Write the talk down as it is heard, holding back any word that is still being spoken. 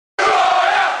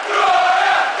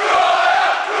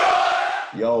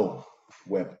Yo,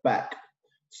 we're back.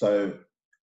 So,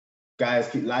 guys,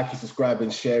 keep liking, subscribing,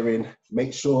 sharing.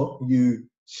 Make sure you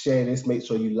share this. Make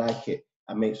sure you like it,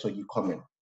 and make sure you comment.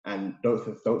 And don't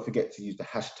forget to use the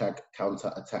hashtag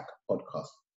Counter Attack Podcast,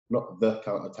 not the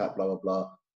Counter Attack blah blah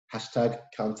blah. Hashtag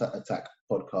Counter Attack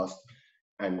Podcast,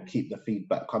 and keep the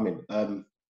feedback coming.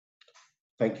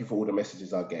 Thank you for all the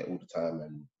messages I get all the time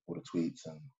and all the tweets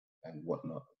and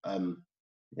whatnot.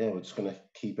 Yeah, we're just gonna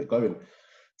keep it going.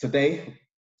 Today,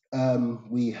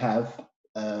 we have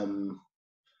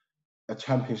a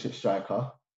championship striker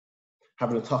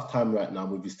having a tough time right now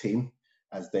with his team,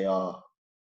 as they are,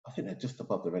 I think they're just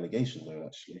above the relegation zone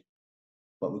actually.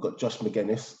 But we've got Josh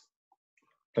Magennis,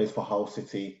 plays for Hull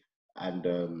City and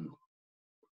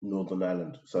Northern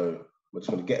Ireland. So we're just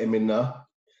gonna get him in now,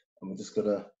 and we're just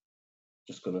gonna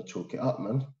chalk it up,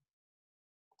 man.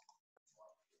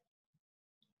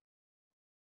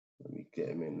 Let me get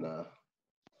him in now.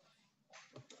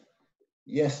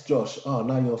 Yes, Josh. Oh,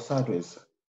 now you're sideways.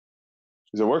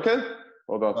 Is it working?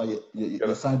 Hold on. Oh,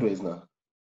 you're sideways now.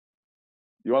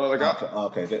 You want it like that?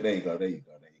 Okay. There you go. There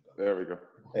we go.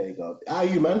 There you go. How are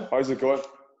you, man? How's it going?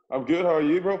 I'm good. How are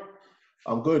you, bro?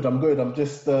 I'm good. I'm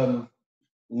just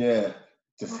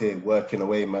just here working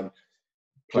away, man.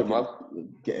 Good, man.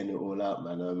 Getting it all out,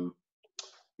 man.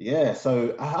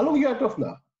 So how long are you had off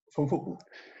now from football?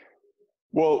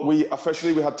 Well, we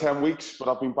had 10 weeks, but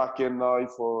I've been back in now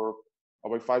for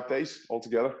about 5 days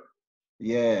altogether.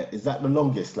 Yeah, is that the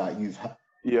longest like you've had?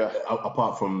 Yeah.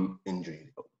 Apart from injury,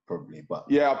 probably, but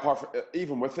yeah, apart from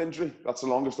even with injury, that's the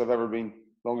longest I've ever been.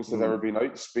 I've ever been out.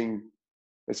 It's been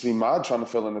mad trying to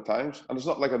fill in the times, and it's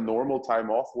not like a normal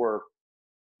time off where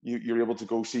you're able to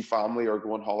go see family or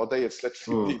go on holiday. It's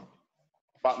literally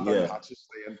batten down hatches,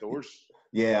 stay indoors.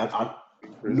 Yeah,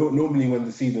 normally when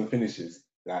the season finishes,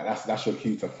 that's your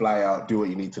cue to fly out, do what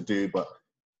you need to do, but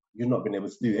you've not been able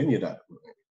to do any of that.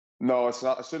 No, it's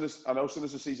not. As soon as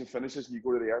the season finishes and you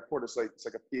go to the airport, it's like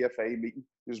a PFA meeting.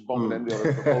 You're just bumping into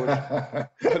other footballers,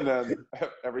 and then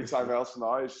every time else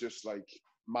now it's just like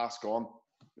mask on.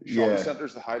 Shopping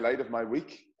centre's the highlight of my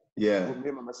week. Yeah, me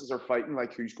and my missus are fighting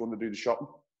like who's going to do the shopping.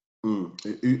 Who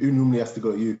normally has to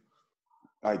go? You?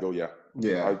 I go, yeah.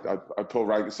 Yeah. I pull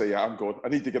rank and say, yeah, I'm going. I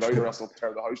need to get out or else I'll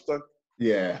tear the house down.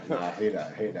 Yeah, I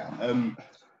hear that.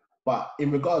 But in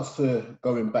regards to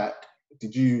going back,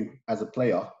 did you, as a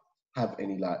player, have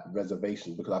any like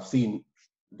reservations? Because I've seen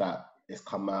that it's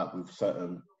come out with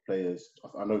certain players.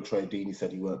 I know Troy Deeney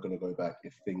said he weren't going to go back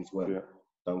if things weren't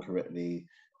done correctly.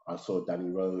 I saw Danny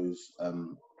Rose.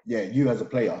 You as a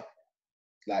player,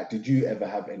 like, did you ever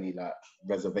have any like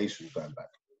reservations going back?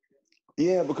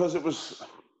 Yeah, because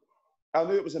I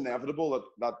knew it was inevitable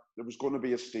that there was going to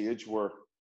be a stage where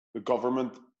the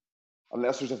government,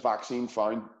 unless there's a vaccine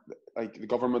found, like the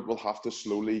government will have to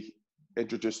slowly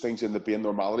introduce things into being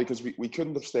normality, because we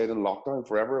couldn't have stayed in lockdown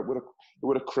forever. It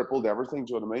would have crippled everything.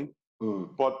 Do you know what I mean?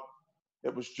 But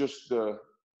it was just the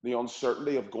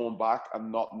uncertainty of going back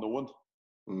and not knowing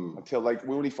until like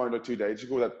we only found out 2 days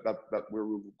ago that we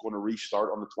were going to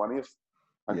restart on the 20th,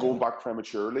 and going back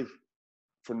prematurely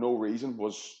for no reason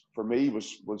was for me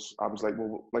was I was like,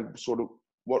 well, like sort of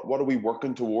what are we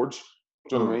working towards?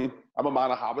 Do you know what I mean? I'm a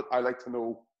man of habit. I like to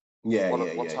know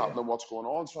what's happening, what's going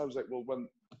on. So I was like, well, when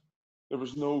there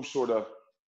was no sort of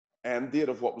end date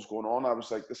of what was going on, I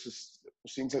was like, it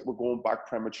seems like we're going back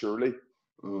prematurely,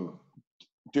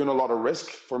 doing a lot of risk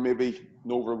for maybe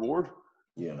no reward.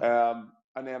 Yeah.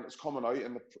 And then it's coming out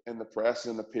in the press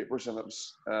and in the papers, and it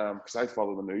was because I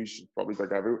follow the news probably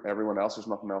like everyone else. There's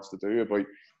nothing else to do about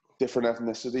different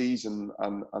ethnicities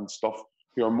and stuff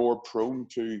who are more prone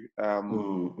to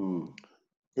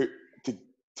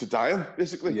to dying,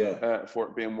 basically, for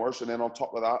it being worse. And then on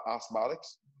top of that,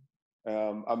 asthmatics.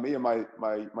 And me and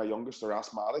my youngest are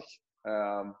asthmatic,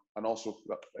 and also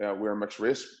we're a mixed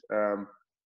race. And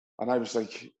I was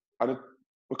like,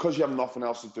 because you have nothing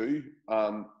else to do,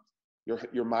 and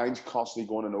your mind's constantly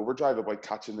going in overdrive about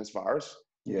catching this virus.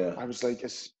 Yeah, I was like,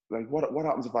 it's like, what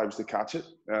happens if I was to catch it?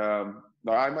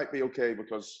 Now I might be okay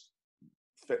because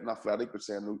fit and athletic, but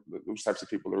saying those types of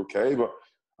people are okay. But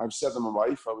I said to my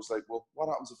wife, I was like, well, what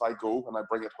happens if I go and I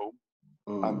bring it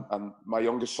home, and my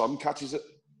youngest son catches it,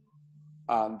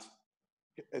 and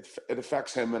it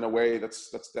affects him in a way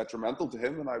that's detrimental to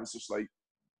him? And I was just like,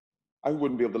 I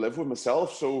wouldn't be able to live with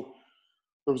myself. So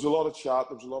there was a lot of chat,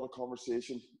 there was a lot of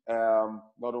conversation,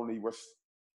 not only with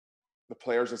the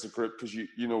players as a group, because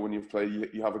you know when you play,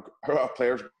 you have a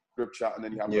players group chat, and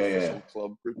then you have an official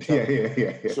club group chat.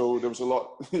 Yeah. So there was a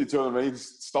lot, you know what I mean?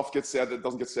 Stuff gets said that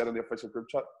doesn't get said in the official group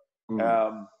chat.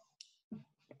 And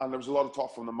there was a lot of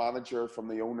talk from the manager, from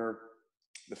the owner,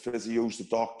 the physios, the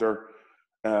doctor,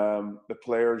 the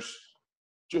players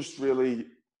just really,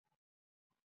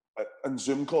 and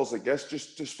Zoom calls, I guess,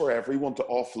 just for everyone to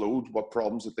offload what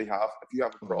problems that they have. If you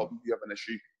have a problem, you have an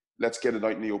issue, let's get it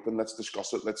out in the open. Let's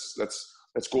discuss it.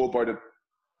 Let's go about it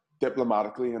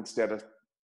diplomatically instead of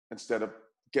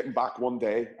getting back one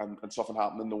day and something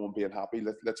happening, no one being happy.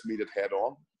 Let's meet it head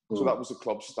on. So that was the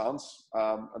club's stance.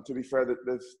 And to be fair,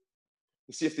 the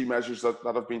safety measures that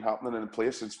have been happening in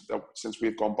place since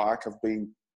we've gone back have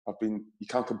been. You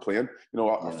can't complain.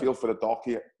 I feel for the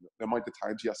docky, the amount of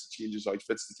times he has to change his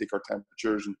outfits to take our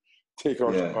temperatures and take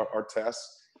our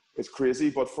tests. It's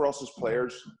crazy. But for us as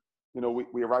players,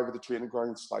 we arrive at the training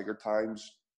ground, staggered times.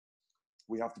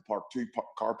 We have to park 2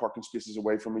 car parking spaces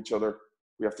away from each other.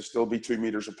 We have to still be 2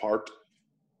 meters apart.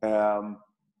 We've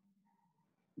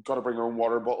got to bring our own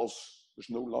water bottles. There's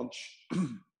no lunch.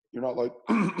 You're not allowed,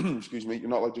 excuse me, you're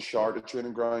not allowed to shower at the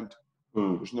training ground.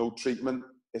 There's no treatment.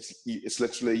 It's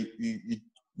literally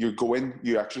you go in,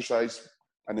 you exercise,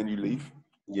 and then you leave.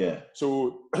 Yeah.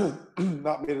 So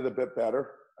that made it a bit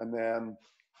better. And then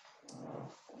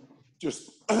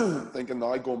just thinking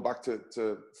now, going back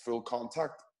to full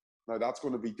contact, now that's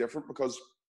going to be different because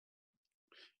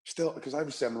I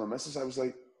was saying to my missus, I was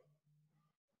like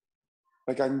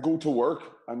I can go to work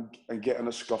and get in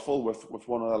a scuffle with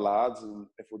one of the lads, and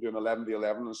if we're doing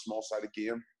 11v11 in a small-sided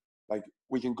game, like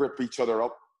we can grip each other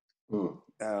up.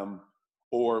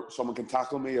 Or someone can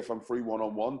tackle me if I'm free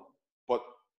one-on-one. But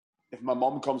if my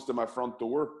mum comes to my front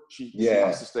door, she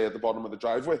has to stay at the bottom of the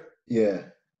driveway. Yeah.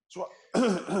 So,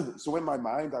 so in my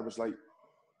mind, I was like,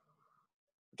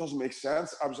 it doesn't make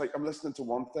sense. I was like, I'm listening to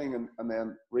one thing and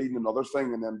then reading another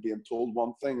thing and then being told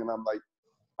one thing, and I'm like,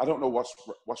 I don't know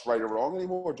what's right or wrong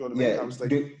anymore. Do you know what I mean? I was like,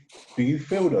 do you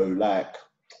feel though, like,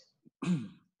 and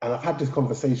I've had this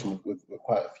conversation with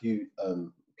quite a few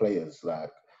players, like,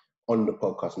 on the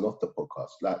podcast and off the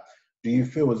podcast, like, do you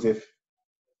feel as if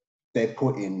they're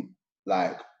putting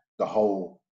like the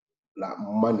whole like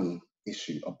money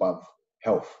issue above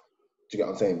health? Do you get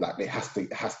what I'm saying? Like, it has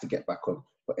to get back on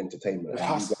for entertainment.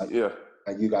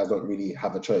 And you guys don't really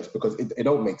have a choice because it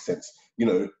don't make sense.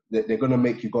 They're going to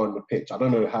make you go on the pitch. I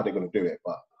don't know how they're going to do it,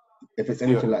 but if it's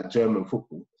anything like German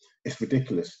football, it's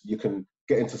ridiculous. You can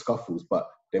get into scuffles, but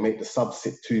they make the subs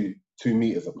sit 2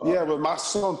 meters apart. Yeah, with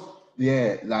masks on.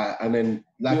 Yeah, like, and then,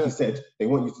 like you said, they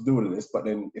want you to do all of this, but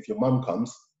then if your mum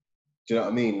comes, do you know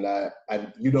what I mean? Like,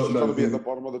 and you don't know. She's be at the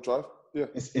bottom of the drive. Yeah,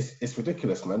 it's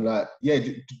ridiculous, man. Like, yeah,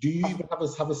 do you even have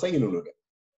a say in all of it?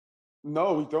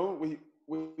 No, we don't.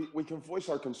 We can voice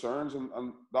our concerns, and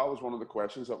that was one of the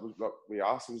questions that we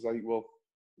asked. It was like, well,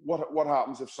 what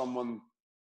happens if someone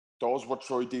does what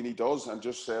Troy Deeney does and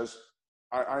just says,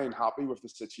 I ain't happy with the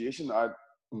situation.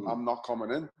 I'm not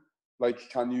coming in. Like,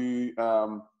 can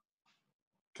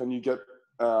you get?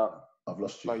 I've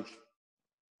lost you. Like,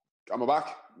 am I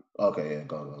back? Okay, yeah,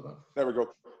 go on. There we go.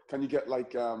 Can you get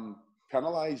like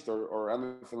penalised or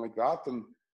anything like that? And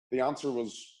the answer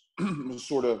was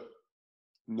sort of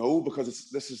no, because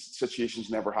this situation's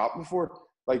never happened before.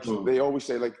 Like they always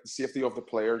say, like the safety of the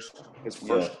players is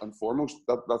first and foremost.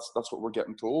 That's what we're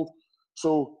getting told.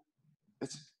 So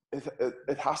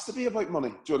it has to be about money.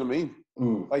 Do you know what I mean?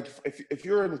 Like if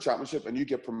you're in the Championship and you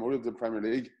get promoted to the Premier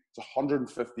League, it's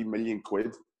 150 million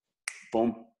quid.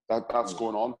 Boom, that's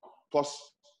going on. Plus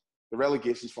the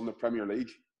relegations from the Premier League,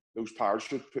 those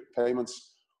parachute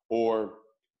payments, or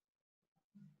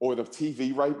the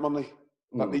TV right money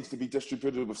that needs to be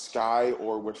distributed with Sky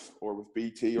or with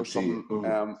BT or something,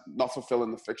 not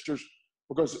fulfilling the fixtures.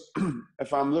 Because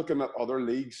if I'm looking at other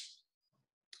leagues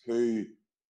who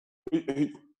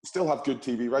still have good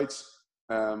TV rights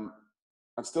and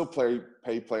still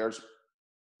pay players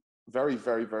very,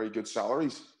 very, very good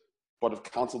salaries, but have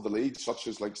cancelled the league, such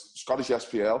as like Scottish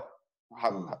SPL,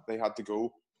 they had to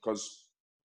go because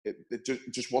it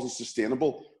just wasn't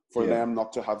sustainable for them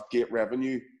not to have gate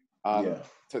revenue and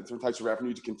different types of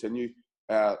revenue to continue.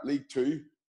 League Two,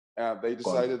 they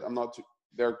decided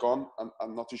they're gone.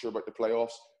 I'm not too sure about the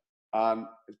playoffs, and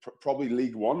probably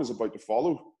League One is about to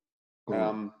follow.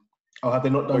 Have they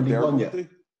not done League One yet?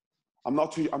 I'm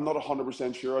not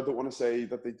 100% sure. I don't want to say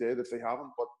that they did if they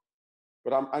haven't, but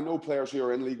I know players who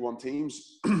are in League One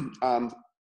teams and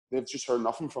they've just heard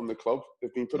nothing from the club.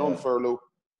 They've been put on furlough.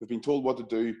 They've been told what to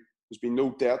do. There's been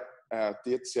no date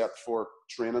set for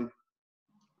training.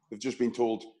 They've just been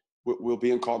told we'll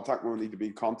be in contact when we need to be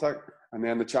in contact. And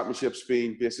then the Championship's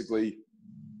been basically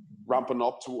ramping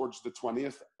up towards the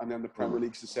 20th, and then the Premier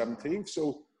League's the 17th.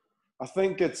 So I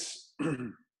think it's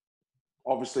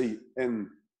obviously in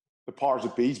the powers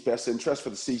that be's best interest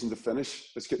for the season to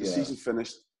finish. Let's get the season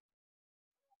finished.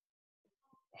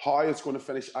 How it's going to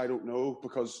finish, I don't know,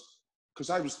 because because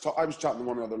I was chatting to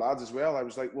one of the other lads as well. I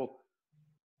was like, well,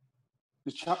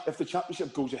 if the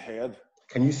championship goes ahead.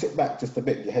 Can you sit back just a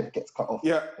bit? Your head gets cut off.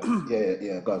 Yeah.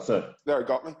 Yeah. Go on, sorry. There, it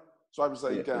got me. So I was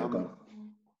like, go on.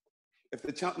 If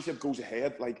the championship goes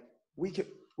ahead, like we could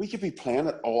be playing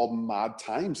at all mad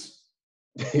times.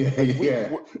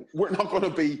 We're not going to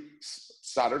be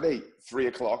Saturday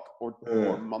 3:00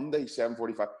 or Monday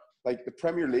 7:45. Like the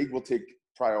Premier League will take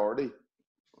priority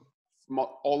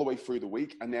all the way through the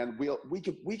week, and then we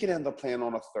could end up playing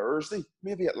on a Thursday,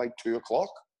 maybe at like 2:00.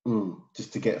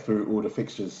 Just to get through all the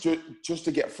fixtures. Just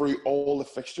to get through all the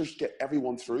fixtures, get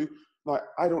everyone through. Now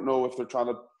I don't know if they're trying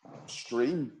to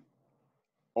stream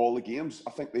all the games.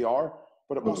 I think they are,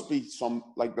 but it must be some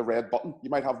like the red button. You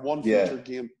might have one featured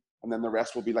game, and then the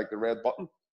rest will be like the red button.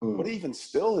 But even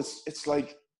still, it's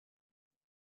like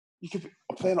you could be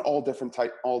playing all different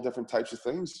types of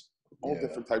things, all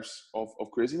different types of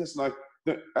craziness. Now,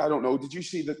 I don't know. Did you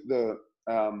see the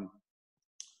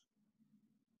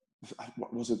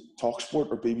what was it,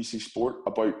 TalkSport or BBC Sport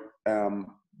about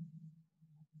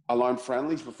allowing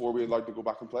friendlies before we allowed to go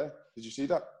back and play? Did you see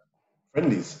that?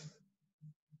 Friendlies?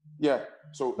 Yeah.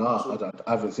 So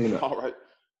I haven't seen it. All right.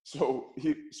 So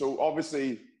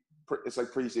obviously it's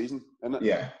like pre-season, isn't it?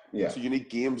 Yeah. So you need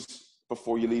games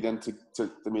before you lead into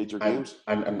the major games.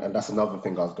 And that's another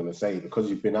thing I was going to say, because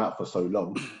you've been out for so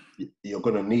long, you're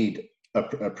going to need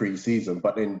a pre-season,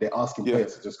 but then they're asking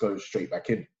players to just go straight back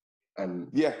in. And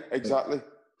yeah, exactly.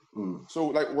 So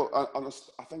like, well,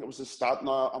 I think it was a stat.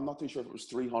 Now I'm not too sure if it was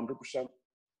 300%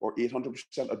 or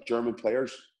 800% of German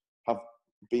players have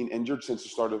been injured since the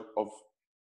start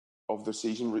of the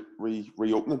season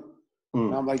reopening.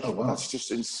 And I'm like, that's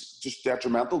just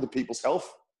detrimental to people's health.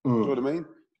 You know what I mean?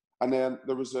 And then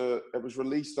it was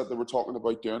released that they were talking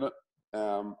about doing it,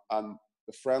 and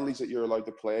the friendlies that you're allowed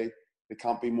to play, they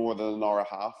can't be more than an hour and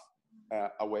a half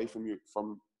away from you.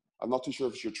 I'm not too sure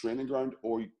if it's your training ground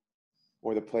or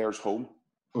the player's home.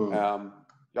 You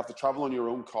have to travel on your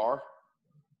own car.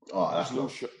 Oh, that's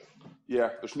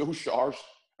there's no showers,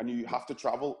 and you have to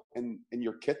travel in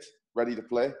your kit ready to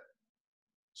play.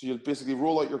 So you'll basically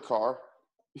roll out your car.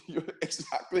 You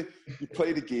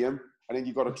play the game, and then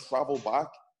you've got to travel back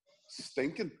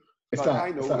stinking. It's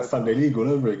like Sunday League all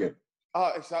over again.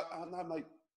 Exactly. And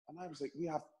I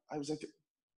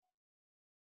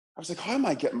was like, how am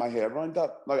I getting my head around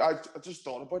that? Like, I just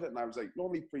thought about it, and I was like,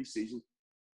 normally pre-season,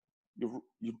 you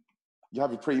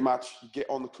have your pre-match, you get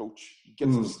on the coach, you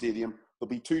get to the stadium. There'll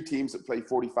be two teams that play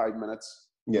 45 minutes.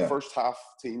 The first half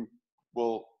team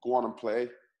will go on and play.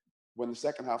 When the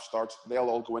second half starts, they'll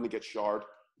all go in and get showered.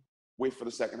 Wait for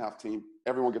the second half team.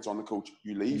 Everyone gets on the coach.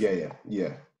 You leave.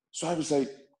 Yeah. So I was like,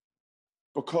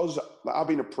 because I've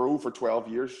been a pro for 12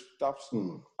 years, Daps,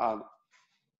 and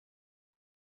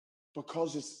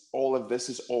because all of this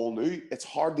is all new, it's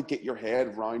hard to get your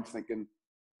head around thinking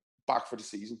back for the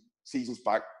season. Season's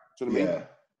back. Do you know what I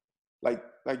mean?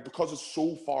 Like because it's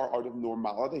so far out of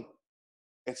normality,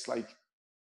 it's like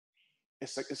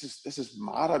this is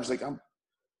mad. I was like,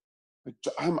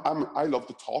 I love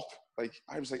to talk. Like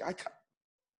I was like, I can't.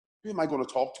 Who am I going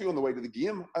to talk to on the way to the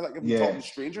game? I'm talking to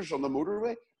strangers on the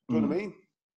motorway. Do you know what I mean?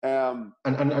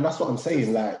 And that's what I'm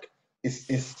saying. Like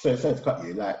it's sorry to cut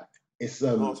you. Like it's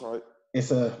no, it's all right.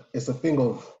 It's a thing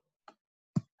of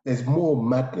there's more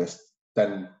madness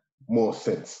than more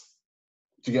sense.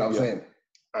 Do you get what I'm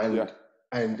saying?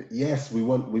 And yes, we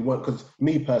want because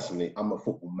me personally, I'm a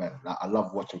football man. Like I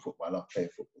love watching football. I love playing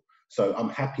football. So I'm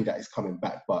happy that it's coming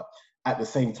back. But at the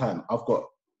same time, I've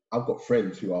got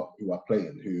friends who are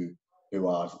playing who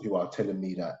are telling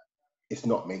me that it's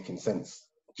not making sense.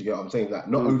 Do you get what I'm saying? Like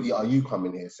not only are you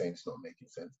coming here saying it's not making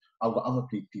sense, I've got other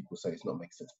people say it's not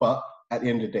making sense. But at the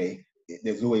end of the day,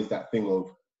 there's always that thing of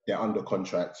they're under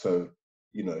contract, so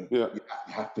you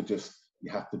have to just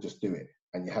do it,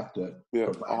 and you have to.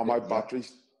 Oh, my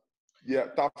batteries. Yeah,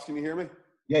 Daps, can you hear me?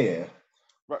 Yeah.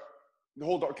 Right.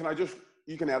 Hold on.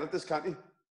 You can edit this, can't you?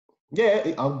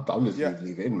 Yeah, I'll just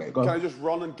leave it in, mate. Go on. Can I just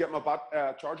run and get my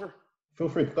charger? Feel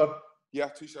free. Go on. Yeah,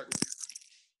 2 seconds.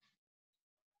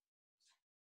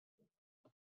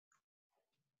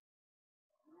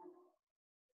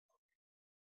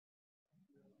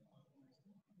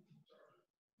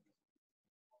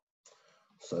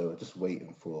 So just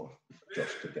waiting for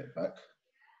Josh to get back.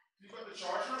 You got the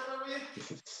charger up there with you?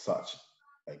 This is such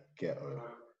a ghetto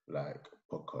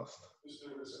podcast.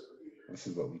 This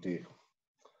is what we do.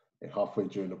 And halfway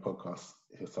during the podcast,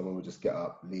 someone would just get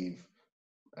up, leave,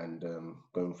 and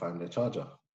go and find their charger.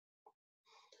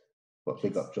 But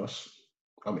big up, Josh.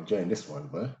 I'm enjoying this one,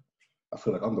 bro. I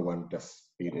feel like I'm the one that's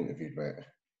being interviewed, mate.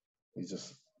 He's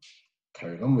just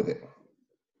carrying on with it.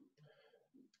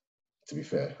 to be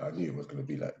fair, I knew it was going to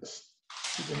be like this.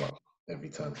 Keep him up every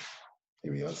time.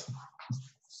 Here he is.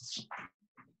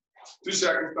 2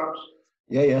 seconds, Babs.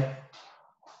 Yeah.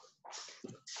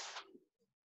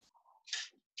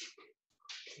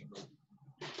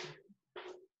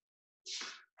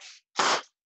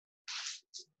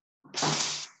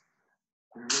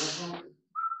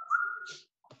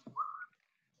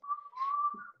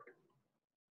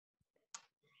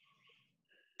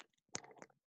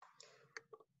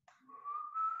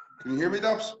 Can you hear me,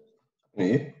 Dubs?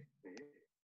 Yeah.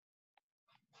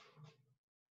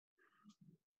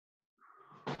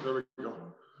 There we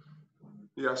go.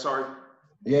 Yeah, sorry.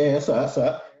 Yeah, that's all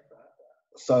right.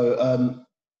 So, I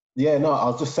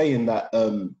was just saying that,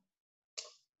 a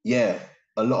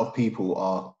lot of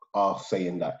people are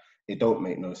saying that it don't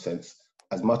make no sense.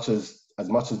 As much as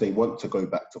they want to go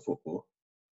back to football,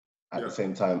 at the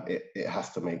same time, it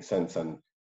has to make sense. And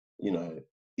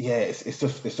it's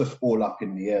just all up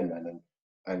in the air, man.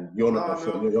 And you're not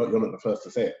you're not the first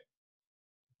to say it.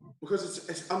 Because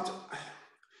it's not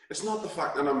the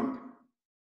fact that I'm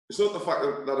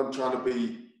trying to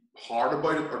be hard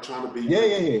about it or trying to be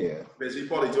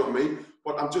busybody. Do you know what I mean?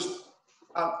 But I'm just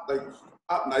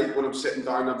at night when I'm sitting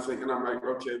down, I'm thinking, I'm like,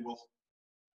 okay, well,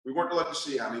 we weren't allowed to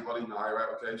see anybody now,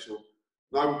 right? Okay, so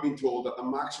now we've been told that the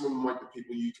maximum amount of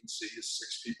people you can see is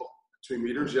 6 people, 2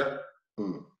 meters, yeah.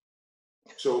 Mm.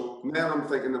 So then I'm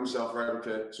thinking to myself, right?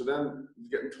 Okay, so then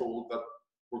getting told that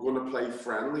we're going to play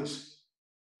friendlies.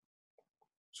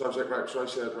 So I was like, right. So I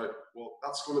said, right, well,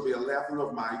 that's going to be 11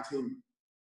 of my team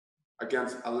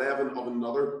against 11 of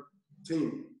another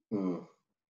team in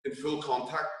full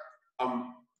contact.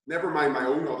 Never mind my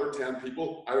own other 10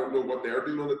 people. I don't know what they're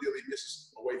doing on a daily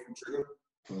basis away from training.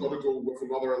 I've got to go with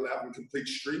another 11 complete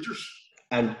strangers.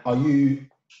 And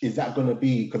is that going to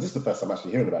be, because this is the first time I'm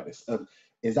actually hearing about this,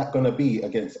 is that going to be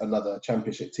against another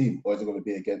championship team, or is it going to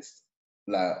be against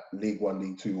like League One,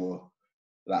 League Two, or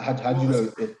like how do you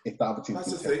know if the other team?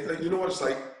 That's the thing. Like, you know what it's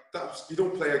like. You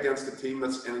don't play against a team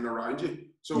that's in and around you.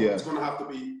 So it's going to have to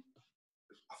be.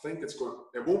 I think it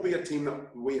won't be a team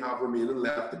that we have remaining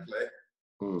left to play.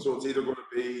 So it's either going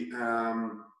to be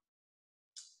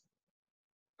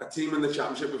a team in the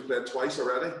championship we've played twice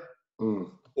already,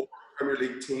 or a Premier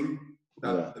League team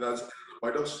that has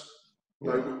about us.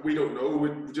 Now, we don't know.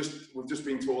 We've just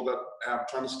been told that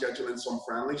trying to schedule in some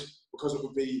friendlies, because it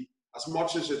would be as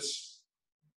much as it's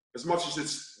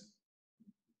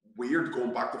weird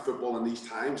going back to football in these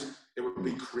times. It would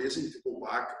be crazy to go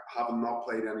back having not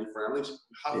played any friendlies. You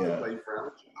have to play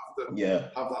friendlies. You have to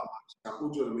have that match tempo.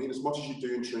 Do you know what I mean? As much as you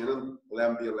do in training,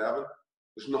 11v11,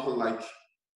 there's nothing like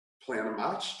playing a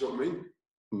match. Do you know what I mean?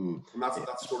 And that's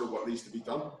sort of what needs to be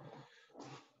done.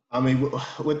 I mean,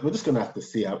 we're just going to have to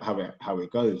see how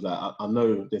it goes. Like, I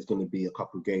know there's going to be a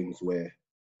couple of games where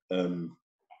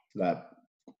like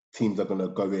teams are going to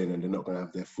go in and they're not going to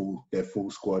have their full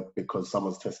squad because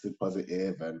someone's tested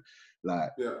positive, and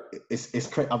like it's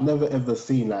crazy. I've never ever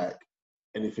seen like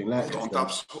anything like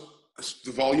this.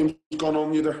 The volume's gone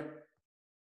on you there.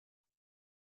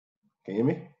 Can you hear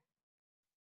me?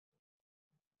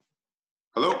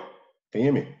 Hello? Can you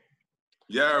hear me?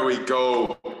 There we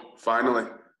go. Finally.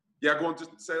 Yeah, go on,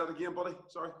 just say that again, buddy.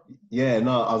 Sorry. Yeah,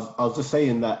 no, I was just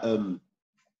saying that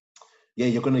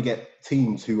you're going to get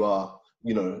teams who are,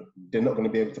 they're not going to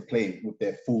be able to play with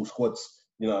their full squads.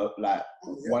 You're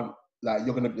going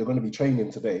to be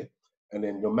training today, and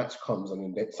then your match comes,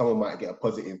 and then someone might get a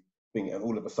positive thing, and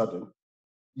all of a sudden,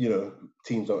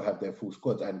 teams don't have their full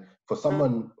squads. And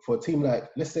for a team like,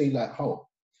 let's say like Hull,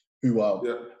 who are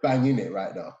banging it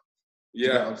right now. You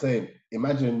know what I'm saying?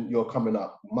 Imagine you're coming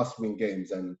up, must-win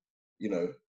games, and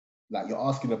like you're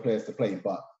asking the players to play,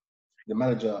 but the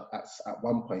manager at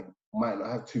one point might not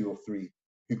have 2 or 3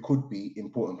 who could be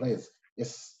important players.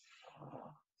 It's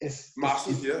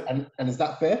massive, And is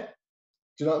that fair?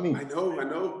 Do you know what I mean? I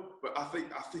know, but I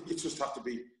think you just have to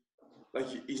be like,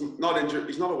 he's not injured.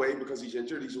 He's not away because he's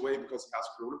injured. He's away because he has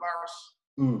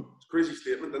coronavirus. It's a crazy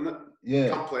statement, isn't it? Yeah.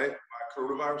 You can't play by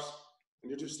coronavirus,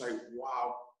 and you're just like,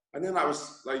 wow. And then I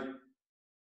was like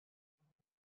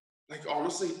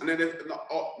honestly, and then not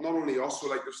only us, so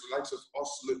like there's the likes of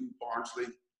us, Luton, Barnsley,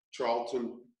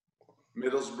 Charlton,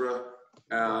 Middlesbrough,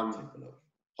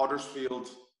 Huddersfield,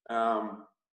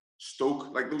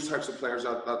 Stoke, like those types of players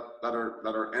that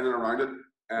are in and around it.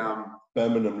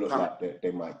 Birmingham look like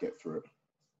they might get through it.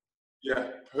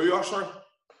 Yeah, who are, sorry?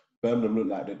 Birmingham look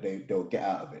like they'll get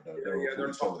out of it though.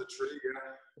 They're top of the tree.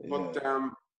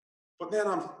 But then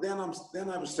I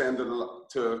was saying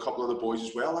to a couple of the boys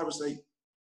as well. I was like,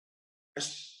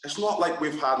 it's not like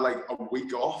we've had like a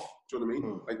week off. Do you know what I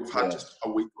mean? Like we've had just a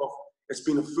week off. It's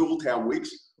been a full 10 weeks.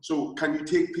 So can you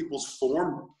take people's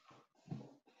form,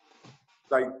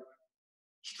 like,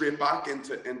 straight back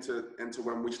into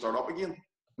when we start up again?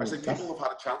 I say people have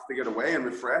had a chance to get away and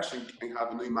refresh and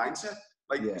have a new mindset.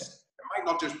 Like, it might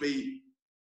not just be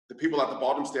the people at the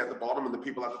bottom stay at the bottom and the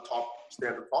people at the top stay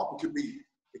at the top.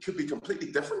 It could be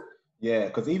completely different. Yeah,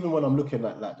 because even when I'm looking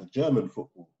at like the German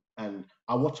football, and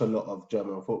I watch a lot of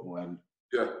German football, and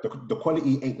the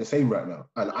quality ain't the same right now.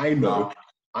 And I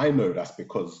know that's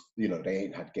because, you know, they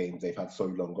ain't had games, they've had so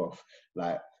long off.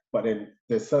 Like, but then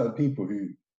there's certain people who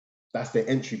that's their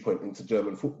entry point into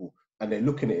German football, and they're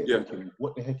looking at it thinking,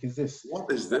 what the heck is this?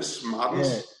 What is this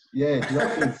madness? Yeah, do you know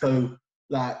what I mean? So,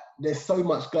 like, there's so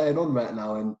much going on right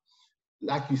now, and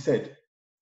like you said,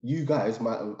 you guys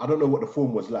might have, I don't know what the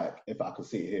form was like, if I can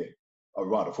see it here. Or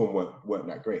rather, the form weren't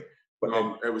that great. But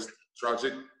no, it was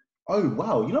tragic. Oh,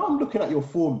 wow. You know, I'm looking at your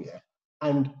form here,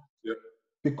 and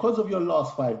because of your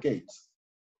last 5 games,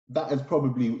 that has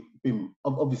probably been,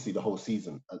 obviously the whole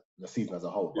season, the season as a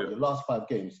whole, but your last 5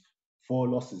 games, 4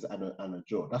 losses and a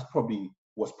draw. That's probably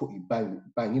what's put you bang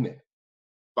in it.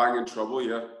 Bang in trouble,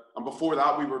 yeah. And before that,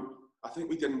 I think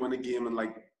we didn't win a game in,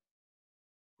 like,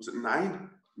 was it 9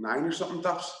 or something,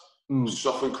 Daps?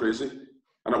 Something crazy.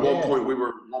 And at one point, we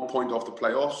were 1 point off the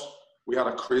playoffs. We had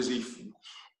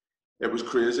it was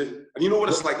crazy. And you know what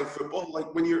it's like in football?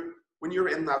 Like, when you're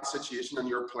in that situation and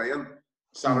you're playing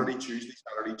Saturday, Tuesday.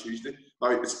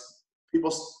 Now,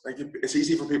 it's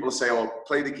easy for people to say, oh,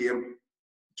 play the game,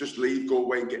 just leave, go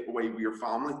away and get away with your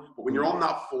family. But when you're on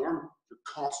that form, you're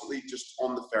constantly just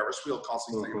on the Ferris wheel,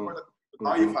 constantly thinking about it. But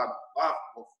now you've had, well,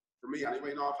 for me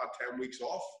anyway, now I've had 10 weeks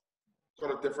off.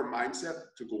 Got a different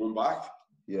mindset to going back.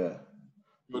 Yeah.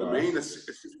 You know what I mean? It's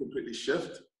just completely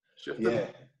shifted. Yeah.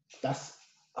 That's,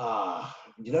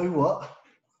 you know what?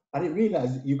 I didn't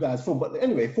realize you guys form, but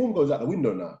anyway, form goes out the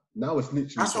window now. Now it's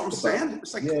literally. That's what I'm saying.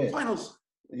 It's like finals.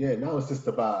 Yeah, now it's just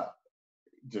about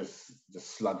just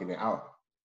slugging it out.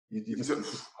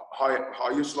 How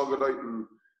you slug it out and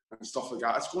stuff like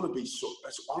that. It's going to be so.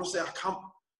 Honestly,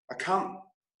 I can't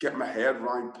get my head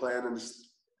around playing in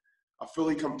a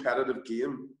fully competitive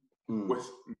game with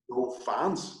no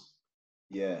fans.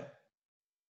 Yeah.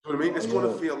 You know what I mean? It's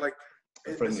going to feel like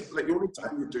it's like the only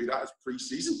time you do that is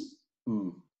pre-season.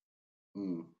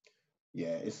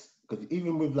 Yeah, it's because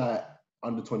even with like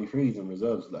under 23s and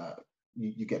reserves, like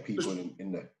you get people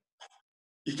in there.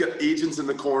 You get agents in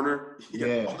the corner, you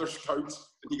get other scouts,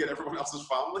 and you get everyone else's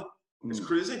family. It's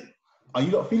crazy. Are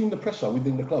you not feeling the pressure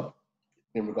within the club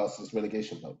in regards to this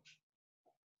relegation punch?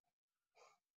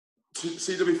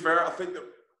 See, to be fair, I think that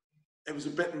it was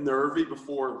a bit nervy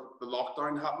before the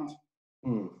lockdown happened.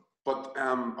 But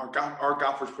our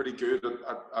gaffer's pretty good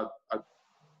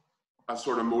at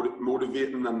sort of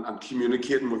motivating and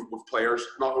communicating with players,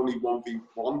 not only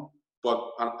 1v1,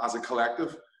 but as a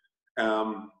collective.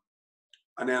 And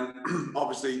then,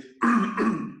 obviously,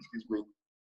 excuse me,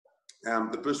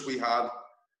 the boost we had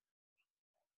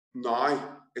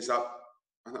now is that,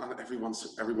 and everyone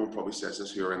probably says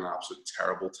this, who are in an absolute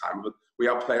terrible time, but we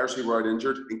have players who were out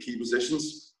injured in key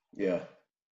positions. Yeah.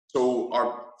 So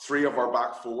 3 of our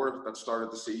back 4 that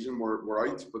started the season were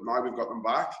out, but now we've got them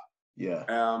back.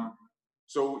 Yeah.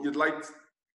 So you'd like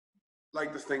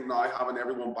to think now, having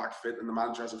everyone back fit and the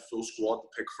manager has a full squad to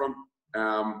pick from,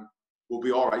 we'll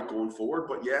be all right going forward.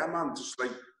 But yeah, man, just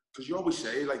like, because you always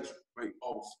say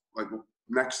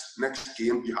next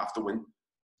game you have to win.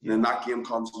 And then that game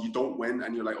comes and you don't win,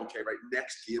 and you're like, okay, right,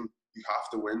 next game you have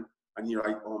to win. And you're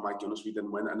like, oh my goodness, we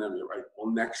didn't win. And then you're like,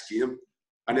 well, next game.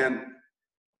 And then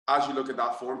as you look at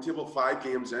that form table, 5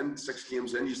 games in, 6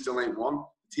 games in, you still ain't won.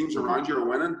 Teams around you are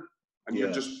winning. And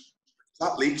you're just,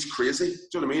 that league's crazy.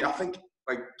 Do you know what I mean? I think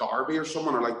like Derby or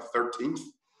someone are like 13th,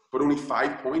 but only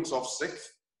 5 points off 6th.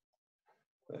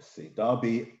 Let's see.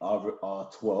 Derby are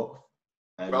 12th.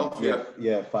 And 12th,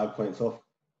 yeah, 5 points off.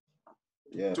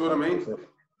 Yeah. Do you know what I mean?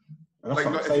 Like,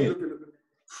 if you look at the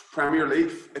Premier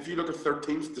League, if you look at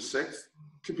 13th to 6th,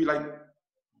 it could be like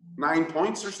 9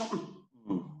 points or something.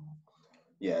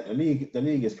 Yeah, the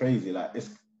league is crazy. Like,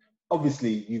 it's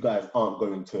obviously you guys aren't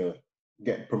going to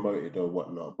get promoted or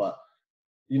whatnot, but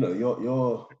you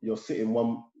know you're sitting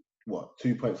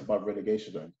 2 points above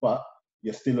relegation zone, but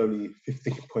you're still only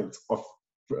 15 points off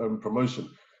promotion.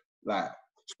 Like,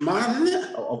 it's mad, isn't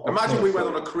it? Imagine we went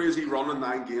on a crazy run in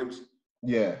 9 games.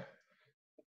 Yeah.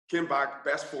 Came back,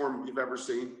 best form you've ever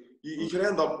seen. You could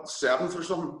end up 7th or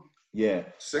something. Yeah.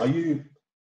 6th.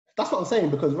 That's what I'm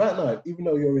saying, because right now, even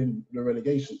though you're in the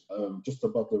relegation, just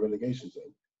above the relegation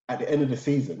zone, at the end of the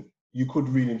season, you could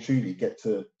really and truly get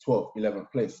to 12th, 11th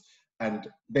place. And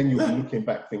then you'll be looking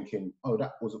back thinking, oh,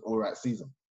 that was an all right season.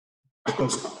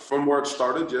 From where it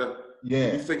started, yeah.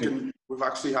 Yeah. You're thinking we've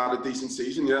actually had a decent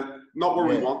season, yeah. Not where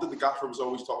we wanted. The gaffer was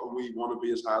always talking we want to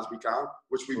be as high as we can,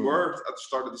 which we were at the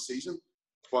start of the season.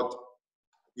 But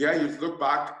yeah, you look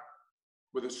back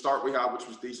with the start we had, which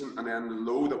was decent, and then the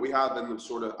low that we had, then the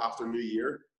sort of after New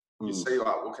Year, you say,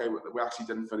 oh, okay, we actually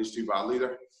didn't finish too badly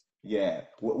there. Yeah.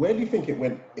 Where do you think it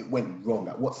went wrong?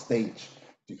 At what stage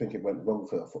do you think it went wrong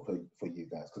for you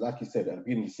guys? Because like you said, at the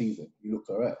beginning of the season, you looked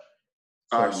all right.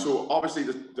 So obviously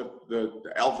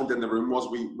the elephant in the room was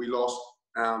we lost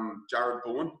Jared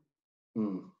Bowen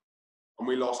and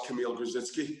we lost Kamil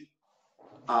Grosicki.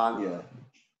 And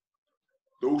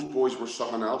those boys were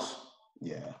something else.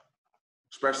 Yeah.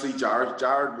 Especially Jared.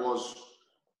 Jared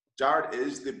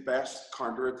is the best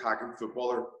counter-attacking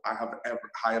footballer I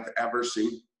have ever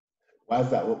seen. Why is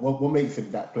that? What makes him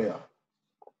that player?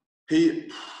 Do you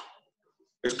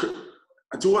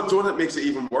know what makes it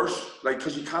even worse? Like,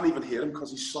 because you can't even hate him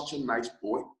because he's such a nice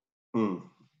boy. I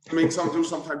mean,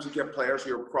 sometimes you get players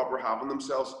who are proper having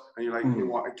themselves, and you're like, you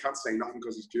know what? I can't say nothing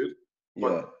because he's good.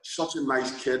 But such a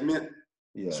nice kid, mate.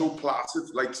 Yeah. So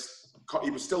placid. Like, he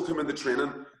would still come into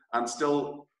training and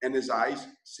still, in his eyes,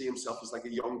 see himself as like a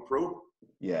young pro.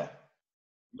 Yeah.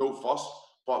 No fuss.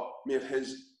 But, mate,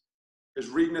 his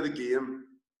reading of the game,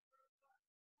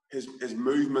 his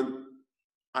movement,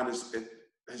 and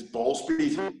his ball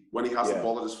speed when he has the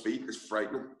ball at his feet is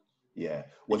frightening. Yeah.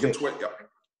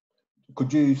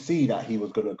 Could you see that he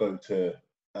was going to go to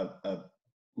a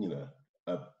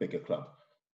bigger club?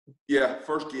 Yeah,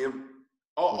 first game.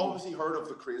 Obviously heard of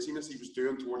the craziness he was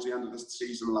doing towards the end of the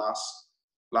season last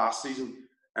season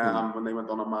when they went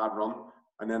on a mad run.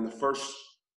 And then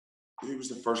who was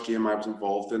the first game I was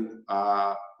involved in?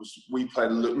 We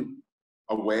played Luton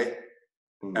away.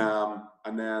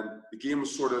 And then the game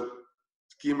was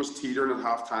teetering at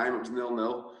half time. It was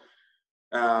 0-0.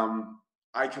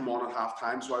 I came on at half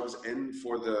time, so I was in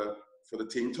for the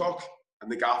team talk,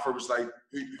 and the gaffer was like,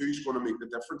 who's going to make the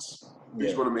difference?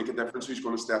 Who's going to make a difference? Who's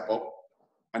going to step up?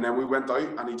 And then we went out,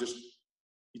 and he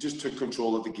just took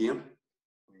control of the game.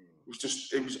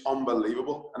 It was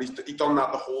unbelievable, and he done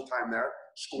that the whole time there,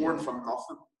 scoring from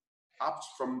nothing,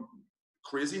 from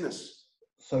craziness.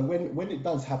 So when it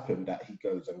does happen that he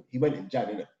goes, and he went in Jan,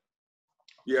 innit?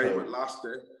 Yeah, he went last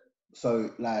day.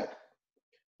 So like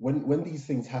when these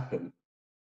things happen,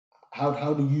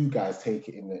 how do you guys take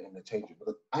it in the changing room?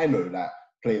 Because I know that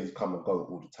players come and go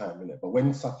all the time, innit? But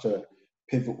when such a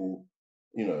pivotal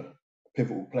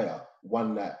player,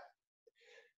 one that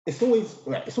it's always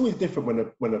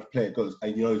different when a player goes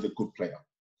and you know he's a good player,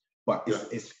 but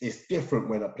it's different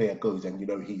when a player goes and you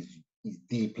know he's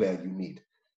the player you need.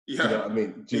 Yeah, you know what I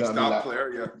mean? Do you know what I mean? Like,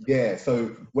 player, yeah.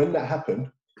 So when that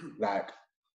happened, like,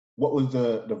 what was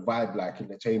the vibe like in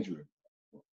the changing room?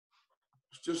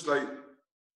 It's just like,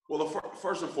 well,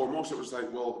 first and foremost, it was like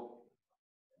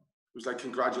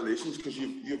congratulations because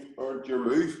you've earned your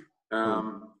move,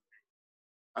 and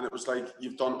it was like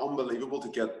you've done unbelievable to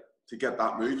get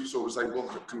that move. So it was like, well,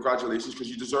 congratulations because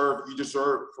you deserve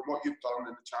from what you've done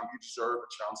in the champ, you deserve a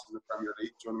chance in the Premier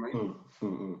League. Do you know what I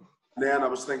mean? And then I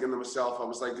was thinking to myself, I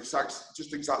was like,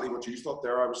 just exactly what you thought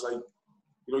there. I was like,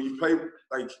 you know, you play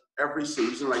like every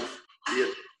season, like 8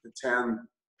 to 10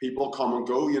 people come and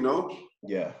go, you know?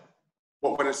 Yeah.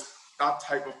 But when it's that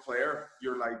type of player,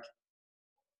 you're like,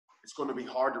 it's going to be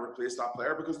hard to replace that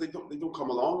player because they don't come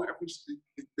along.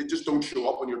 They just don't show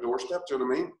up on your doorstep. Do you know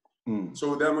what I mean?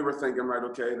 So then we were thinking, right,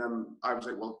 okay. Then I was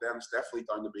like, well, then it's definitely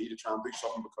down to me to try and do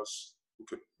something because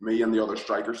me and the other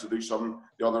strikers to do something,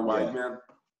 the other wide men.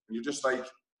 And you're just like,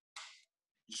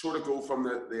 you sort of go from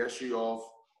the issue of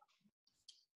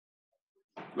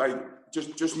like,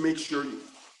 just make sure,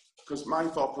 because my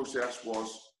thought process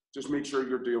was just make sure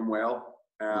you're doing well.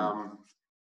 And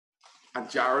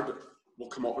Jared will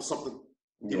come up with something.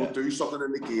 He will do something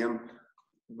in the game.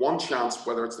 One chance,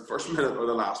 whether it's the first minute or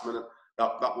the last minute,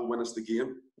 that will win us the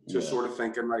game. Just sort of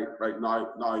thinking, right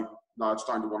now it's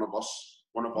down to one of us.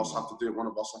 One of us have to do it. One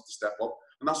of us have to step up.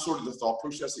 And that's sort of the thought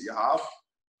process that you have.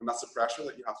 And that's the pressure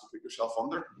that you have to put yourself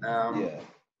under.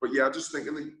 But yeah, just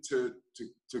thinking to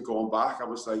going back, I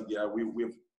was like, yeah,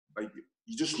 we've like,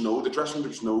 you just know the dressing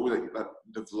rooms know that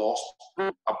they've lost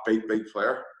a big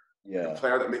player. Yeah. A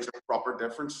player that makes a proper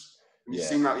difference. And you've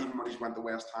seen that even when he's went to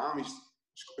West Ham.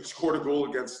 He scored a goal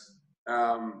against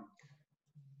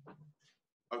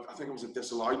I think it was a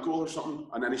disallowed goal or something,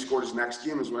 and then he scored his next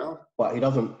game as well. But he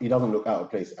doesn't look out of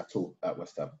place at all at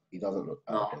West Ham. He doesn't look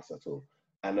out of place at all.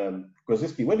 And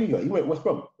Grosicki, where did he go? He went West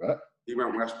Brom, right? He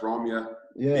went West Brom, yeah.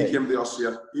 Yeah. He came to us,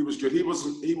 yeah. He was good. He was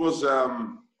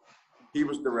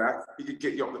direct. He could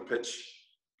get you up the pitch.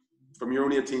 from your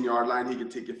own 18-yard line, he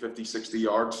could take you 50, 60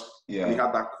 yards. Yeah. And he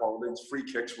had that quality. His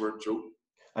free kicks were a joke.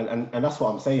 And that's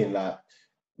what I'm saying. Like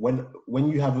when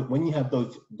you have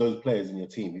those players in your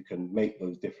team who can make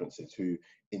those differences, who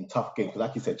in tough games, because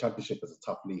like you said, Championship is a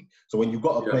tough league. So when you've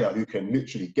got a player who can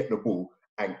literally get the ball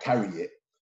and carry it,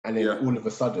 and then all of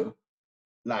a sudden,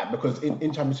 like, because in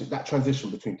Championship, that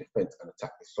transition between defense and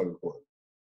attack is so important.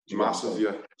 Massive,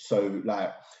 yeah. So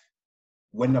like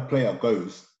when the player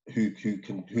goes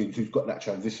who's got that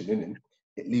transition in him,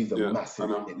 it leaves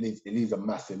a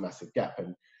massive gap.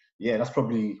 And yeah, that's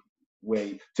probably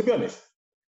where, to be honest,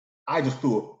 I just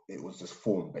thought it was just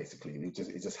form, basically. It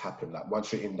just happened. Like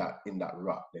once you're in that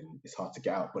rut, then it's hard to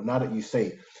get out. But now that you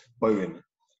say Bowen,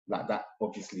 like that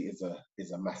obviously is a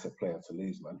massive player to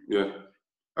lose, man. Yeah.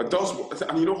 It does,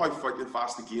 and you know how fucking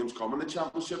fast the games come in the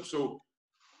Championship, so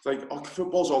it's like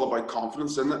football's all about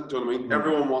confidence, isn't it? Do you know what I mean?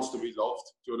 Everyone wants to be loved.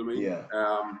 Do you know what I mean? Yeah.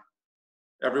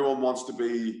 Everyone wants to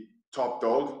be top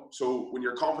dog. So when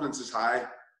your confidence is high,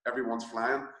 everyone's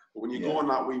flying. But when you go on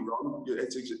that wee run,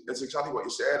 it's exactly what you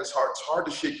said. It's hard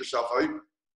to shake yourself out.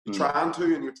 You're trying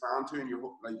to, and you're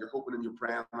hoping and you're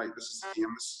praying, like, this is the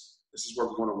game. This is where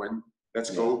we're going to win. Let's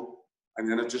go. And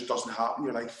then it just doesn't happen.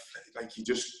 You're like you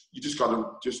just got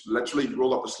to just literally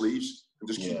roll up the sleeves and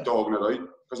just keep dogging it out,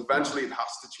 because eventually it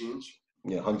has to change.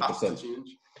 Yeah, 100%. It has to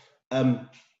change.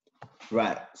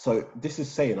 Right. So this is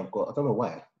saying I don't know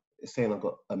why it's saying I've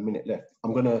got a minute left.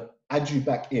 I'm gonna add you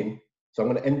back in. So I'm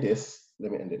gonna end this.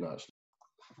 Let me end it now. Actually.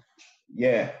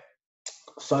 Yeah.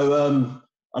 So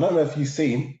I don't know if you've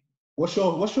seen. What's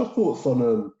your thoughts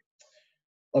on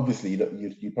obviously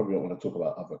you probably don't want to talk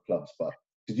about other clubs, but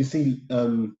did you see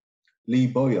Lee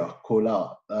Bowyer call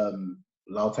out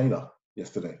Lyle Taylor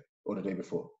yesterday or the day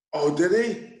before? Oh, did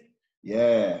he?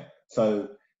 Yeah. So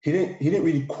he didn't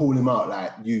really call him out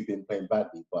like you've been playing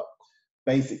badly, but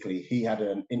basically he had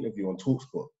an interview on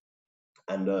TalkSport,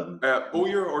 and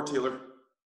Bowyer or Taylor?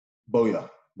 Bowyer.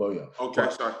 Okay,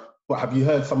 sorry. But have you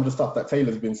heard some of the stuff that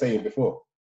Taylor's been saying before?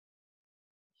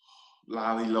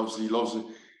 Lyle, he loves it.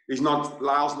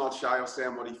 Lyle's not shy of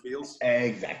saying what he feels.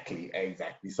 Exactly.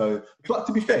 So, but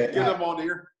to be fair, get him on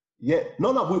here. Yeah,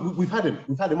 no, we've had him on.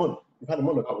 We've had him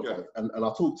on a couple of times, and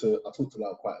I talked to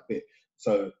Lyle quite a bit.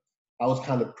 So I was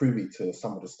kind of privy to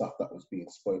some of the stuff that was being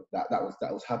spoke that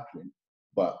was happening,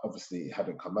 but obviously it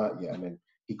hadn't come out yet. And then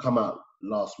he come out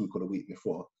last week or the week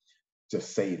before,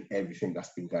 just saying everything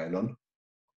that's been going on.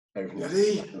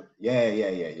 Everything.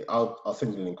 Yeah. I'll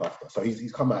send you the link after. So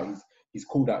he's come out. He's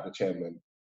called out the chairman.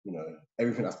 You know,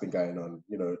 everything that's been going on.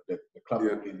 You know, the club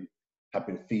have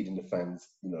been feeding the fans,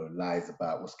 you know, lies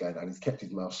about what's going on. He's kept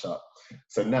his mouth shut.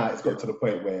 So now it's got to the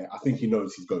point where I think he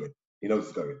knows he's going.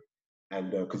 And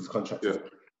because his contract is.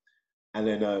 And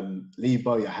then Lee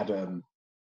Bowyer had a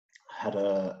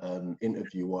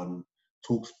interview on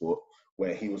TalkSport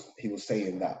where he was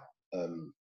saying that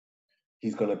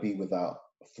he's going to be without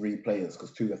 3 players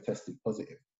because 2 have tested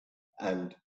positive,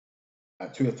 and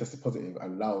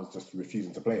Lyle's just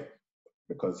refusing to play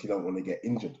because he don't want to get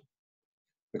injured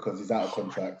because he's out of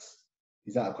contract.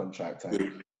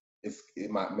 And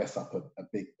it might mess up a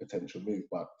big potential move.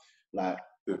 But like,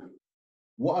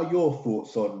 what are your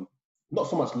thoughts on not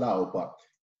so much Lyle, but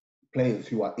players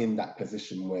who are in that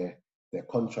position where their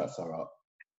contracts are up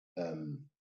at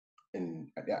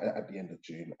the end of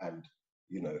June, and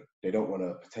you know they don't want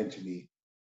to potentially,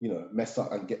 you know, mess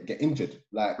up and get injured?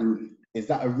 Like, is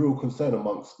that a real concern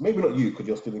amongst, maybe not you because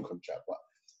you're still in contract, but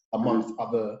amongst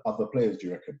other players? Do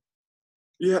you reckon?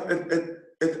 Yeah,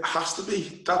 it has to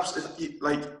be. It absolutely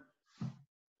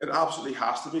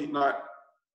has to be. Now,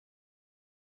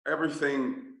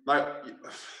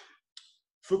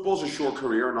 football's a short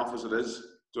career enough as it is.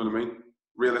 Do you know what I mean?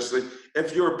 Realistically,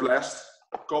 if you're blessed,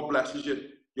 God blesses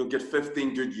you, you'll get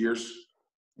 15 good years.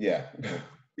 Yeah.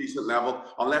 Decent level,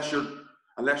 unless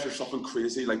you're something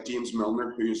crazy like James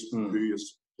Milner, who is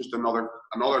just another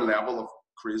level of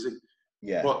crazy.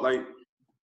 Yeah. But like,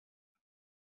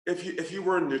 if you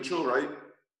were neutral, right,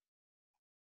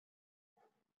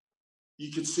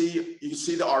 you could see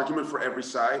the argument for every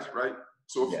side, right?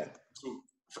 So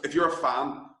if you're a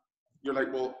fan, you're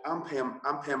like, well, I'm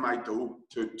paying my dough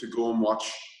to go and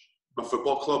watch my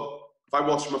football club. If I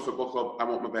watch my football club, I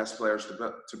want my best players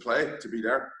to play, to be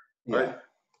there, right?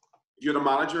 If you're the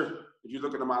manager, if you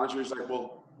look at the manager, he's like,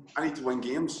 well, I need to win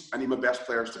games. I need my best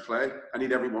players to play. I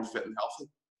need everyone fit and healthy.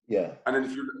 Yeah. And then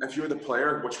if you're the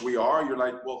player, which we are, you're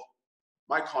like, well,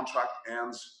 my contract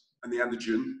ends in the end of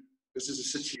June. This is a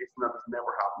situation that has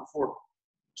never happened before.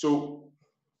 So,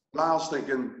 Lyle's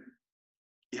thinking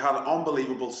he had an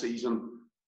unbelievable season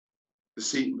the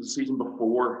season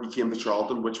before he came to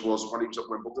Charlton, which was when he was at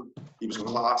Wimbledon. He was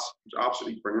class. He was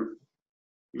absolutely brilliant.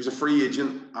 He was a free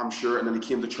agent, I'm sure, and then he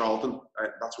came to Charlton.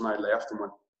 That's when I left, and when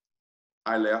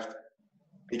I left,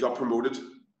 he got promoted,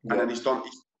 and then he's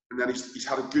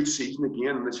had a good season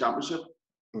again in the Championship,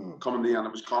 coming to the end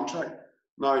of his contract.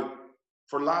 Now,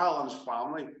 for Lyle and his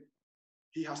family,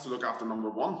 he has to look after number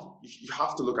one. You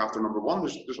have to look after number one.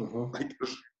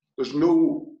 There's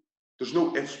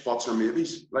no ifs, buts, or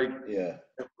maybes. Like,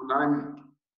 when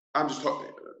I'm just talking,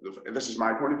 this is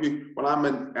my point of view. When I'm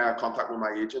in contact with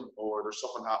my agent, or there's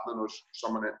something happening, or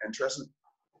someone interested,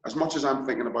 as much as I'm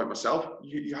thinking about myself,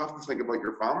 you have to think about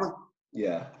your family.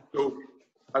 Yeah. So,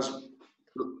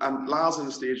 and Lyle's in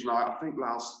the stage now. I think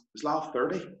is Lyle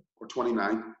 30 or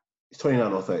 29? He's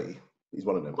 29 or 30. He's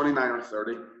one of them. 29 or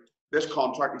 30. This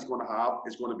contract he's going to have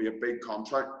is going to be a big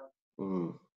contract.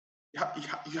 You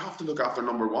have to look after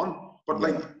number one. But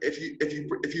like,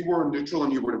 if you were neutral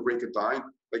and you were to break it down,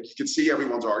 like, you could see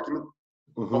everyone's argument.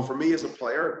 But for me as a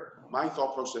player, my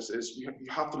thought process is you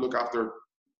have to look after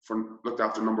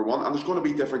number one. And there's going to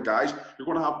be different guys. You're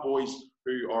going to have boys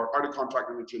who are out of contract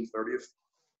on June 30th,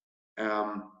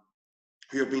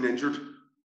 who have been injured.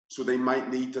 So they might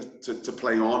need to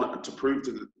play on to prove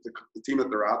to the team that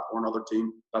they're at, or another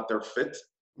team, that they're fit.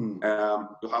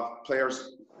 You'll have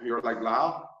players who are like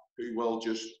Lyle, who will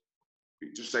just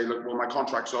say, look, well, my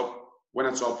contract's up. When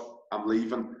it's up, I'm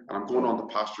leaving, and I'm going on to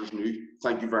pastures new.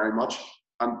 Thank you very much.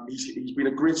 And he's been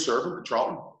a great servant to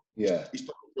Charlton. Yeah, he's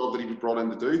done the job that he was brought in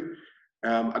to do.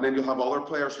 And then you'll have other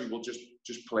players who will just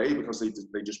play because they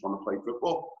just want to play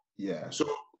football. Yeah. So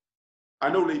I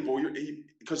know Lee Bowyer,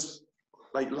 because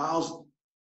like Lyle's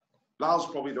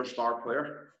probably their star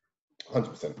player.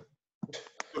 100%. You know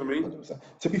what I mean? 100%.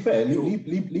 To be fair,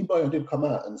 Lee Bowyer did come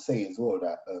out and say as well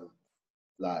that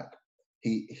like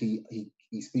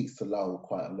he speaks to Lyle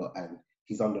quite a lot, and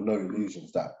he's under no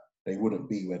illusions that they wouldn't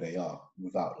be where they are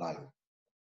without Lyle.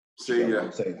 Do you get what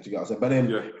I'm saying? But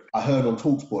then I heard on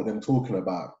TalkSport them talking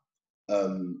about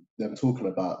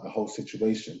the whole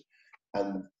situation,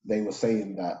 and they were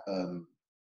saying that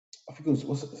I think it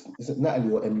was is it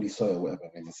Natalie or Emily Sawyer, whatever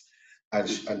her name is,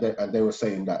 and they were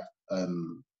saying that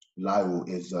Lyle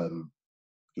is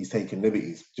he's taking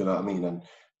liberties. Do you know what I mean?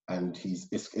 And it's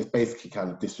basically kind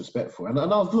of disrespectful. And I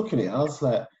was looking at it, I was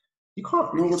like, you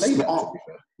can't really say that. To be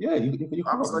fair, yeah, you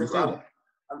can't really say that.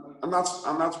 And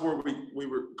that's where we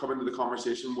were coming to the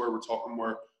conversation where we're talking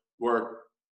where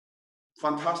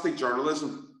fantastic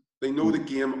journalism. They know the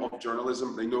game of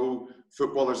journalism. They know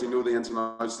footballers. They know the ins and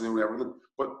outs. They know everything.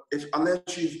 But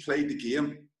unless you've played the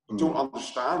game, you don't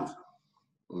understand. Do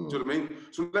you know what I mean?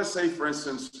 So let's say, for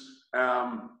instance,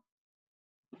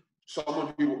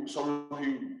 someone who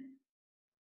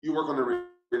you work on the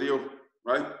radio,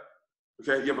 right?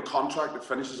 Okay, you have a contract that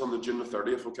finishes on the June the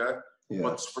 30th. Okay,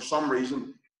 but for some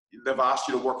reason they've asked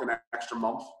you to work an extra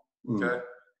month. Okay,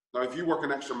 now if you work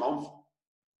an extra month,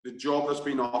 the job that's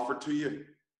been offered to you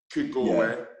could go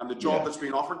away, and the job that's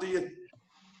been offered to you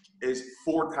is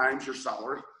 4 times your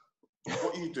salary.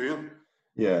 What are you doing?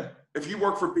 Yeah. If you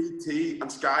work for BT and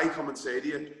Sky come and say to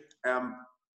you,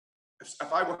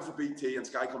 if I work for BT and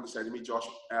Sky come to say to me, Josh,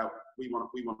 we want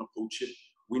to poach you.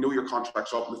 We know your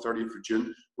contract's up on the 30th of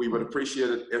June. We would appreciate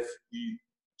it if you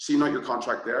see out your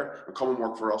contract there and come and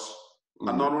work for us.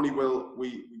 And not only will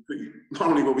we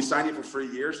sign you for 3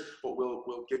 years, but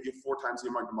we'll give you 4 times the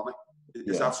amount of money.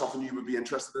 Is that something you would be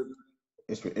interested in?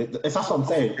 It's that's what I'm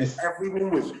saying.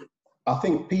 Everyone would. I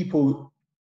think people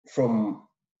from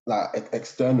like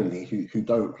externally who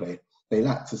don't play, they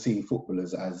like to see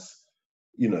footballers as,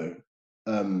 you know,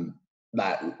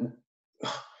 like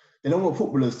they don't want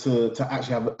footballers to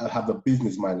actually have a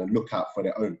business mind and look out for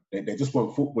their own. They just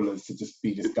want footballers to just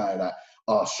be this guy that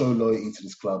show loyalty to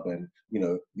this club, and you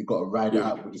know, you've got to ride it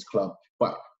out with this club.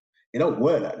 But it don't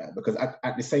work like that, because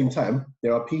at the same time,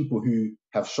 there are people who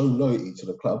have shown loyalty to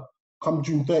the club. Come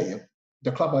June 30th,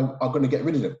 the club are going to get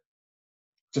rid of them,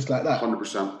 just like that.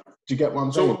 100%. Do you get what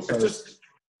I'm saying? So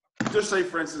just say,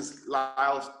 for instance,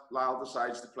 Lyle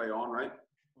decides to play on, right?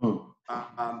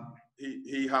 And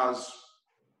he has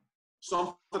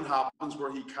something happens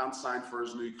where he can't sign for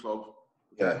his new club.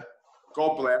 Yeah.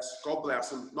 God bless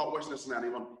him. Not wishing this on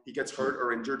anyone. He gets hurt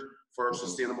or injured for a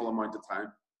sustainable amount of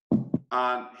time,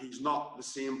 and he's not the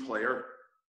same player,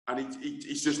 and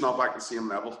he's just not back at the same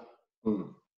level.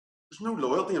 There's no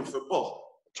loyalty in football.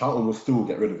 Charlton will still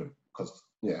get rid of him because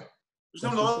there's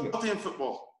no loyalty in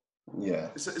football. Yeah,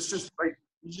 it's just like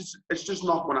it's just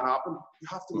not going to happen. You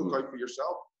have to look out for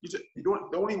yourself.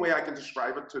 The only way I can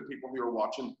describe it to people who are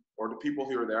watching or the people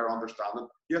who are there understanding.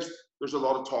 Yes, there's a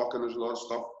lot of talk and there's a lot of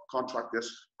stuff. Contract this,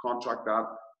 contract that.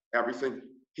 everything.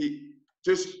 He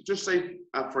just say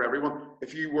for everyone,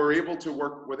 if you were able to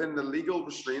work within the legal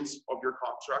restraints of your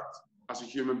contract as a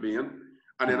human being,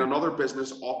 and then another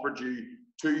business offered you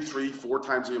 2, 3, 4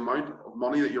 times the amount of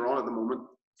money that you're on at the moment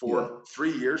for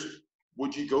 3 years,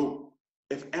 would you go?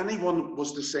 If anyone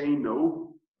was to say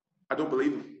no, I don't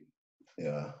believe them.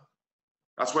 Yeah.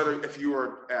 That's whether if you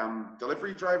are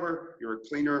delivery driver, you're a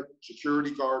cleaner,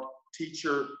 security guard,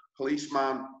 teacher,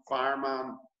 policeman,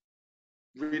 fireman,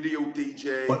 radio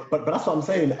DJ. But that's what I'm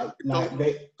saying.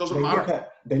 Like doesn't matter.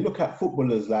 They look at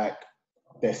footballers like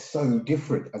they're so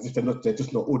different, as if they're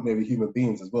just not ordinary human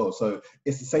beings as well. So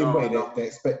it's the same way they're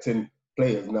expecting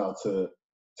players now to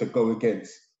go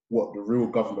against what the real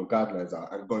government guidelines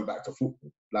are and go back to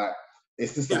football. Like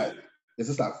it's just like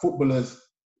footballers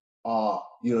are,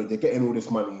 you know, they're getting all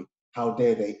this money. How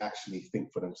dare they actually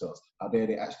think for themselves? How dare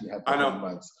they actually have their own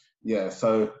minds? Yeah,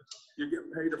 so you're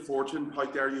getting paid a fortune. How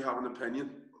dare you have an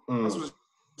opinion? That's what it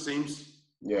seems.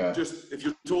 Yeah. Just if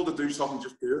you're told to do something,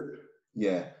 just do it.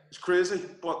 Yeah. It's crazy,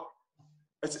 but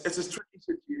it's a tricky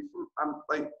situation, and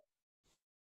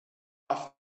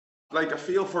I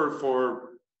feel for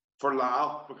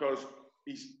Lyle, because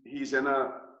he's in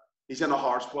a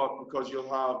hard spot, because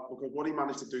what he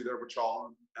managed to do there with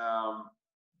Charlton,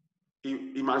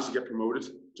 he managed to get promoted.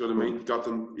 Do you know what I mean?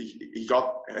 He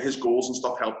got his goals and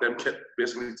stuff, helped them get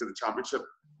basically to the championship.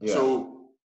 Yeah. So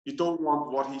you don't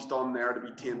want what he's done there to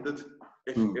be tainted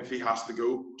if he has to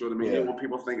go. Do you know what I mean? You want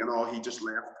people thinking, oh, he just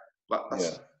left. But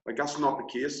that's not the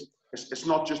case. It's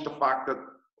not just the fact that,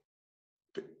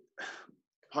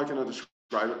 how can I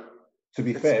describe it? To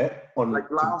be fair,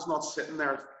 Lyle's not sitting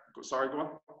there. Sorry, go on.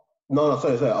 No,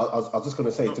 sorry. I was just going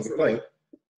to say, to be fair,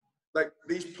 like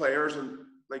these players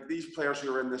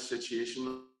who are in this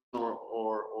situation,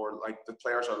 or like the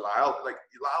players are Lyle. Like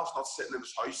Lyle's not sitting in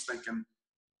his house thinking,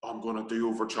 oh, I'm going to do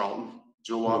over Charlton.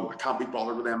 Do you know what? I can't be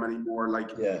bothered with them anymore.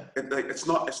 It's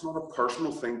not a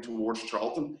personal thing towards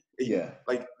Charlton.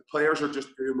 Like the players are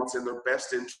just doing what's in their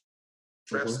best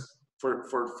interest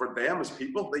for them as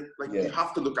people. You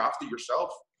have to look after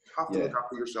yourself. You have to look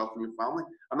after yourself and your family,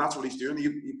 and that's what he's doing.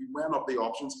 He's weighing up the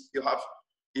options.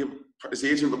 His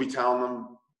agent will be telling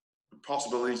him the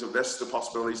possibilities of this, the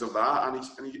possibilities of that, and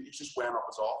he's just weighing up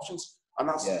his options. And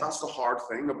that's the hard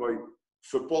thing about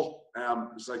football.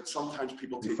 It's like sometimes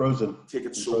people take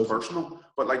it so personal,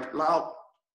 but like Lyle,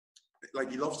 like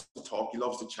he loves to talk, he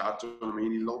loves to chat. Do you know what I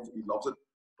mean? He loves it.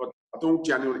 But I don't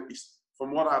genuinely.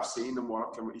 From what I've seen and what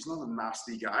I've come, he's not a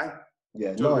nasty guy.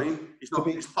 Yeah, do you know what I mean? He's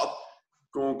not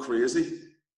going crazy.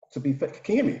 To be fair,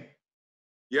 can you hear me?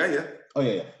 Yeah. Oh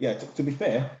yeah. To be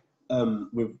fair,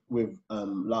 with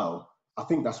Lyle, I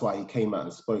think that's why he came out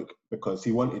and spoke, because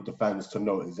he wanted the fans to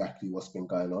know exactly what's been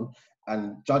going on.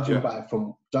 And judging by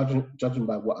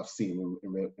what I've seen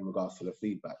in regards to the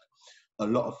feedback, a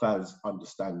lot of fans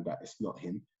understand that it's not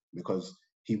him, because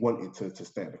he wanted to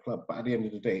stay at the club. But at the end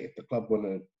of the day, if the club want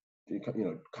to,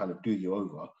 kind of do you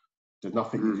over, there's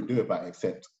nothing you can do about it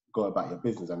except go about your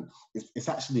business. And it's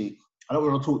actually, I don't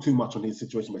want to talk too much on his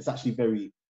situation, but it's actually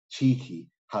very cheeky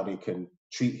how they can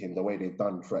treat him the way they've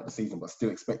done throughout the season, but still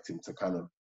expect him to kind of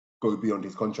go beyond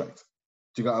his contract.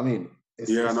 Do you get what I mean?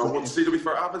 See, to be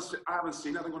fair, I haven't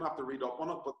seen it. I'm going to have to read up on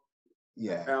it, but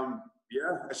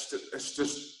it's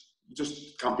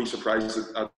just can't be surprised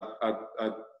at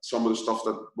some of the stuff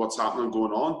what's happening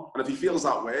going on. And if he feels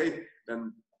that way,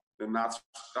 then that's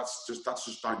just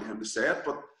down to him to say it.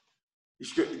 But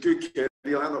he's a good kid.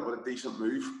 He'll end up with a decent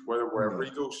move wherever he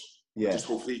goes. Yeah. Just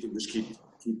hopefully he can just keep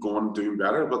going and doing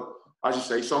better. But as you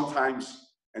say,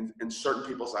 sometimes in certain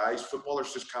people's eyes,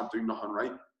 footballers just can't do nothing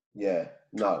right. Yeah,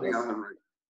 no,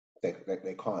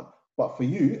 they can't. But for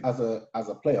you as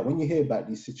a player, when you hear about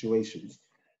these situations,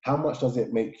 how much does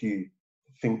it make you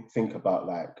think about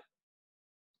like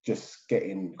just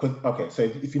getting? Because so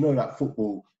if you know that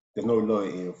football, there's no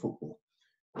loyalty in football.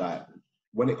 Like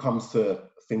when it comes to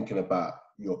thinking about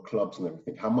your clubs and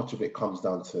everything, how much of it comes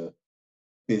down to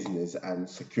business and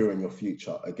securing your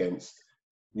future against,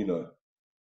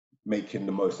 making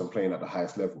the most and playing at the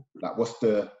highest level? Like what's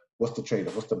the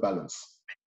trade-off? What's the balance?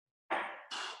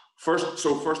 First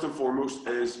and foremost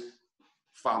is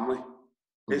family.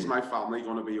 Is my family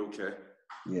going to be okay?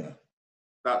 Yeah.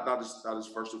 That is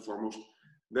first and foremost.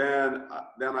 Then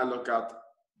I look at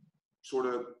sort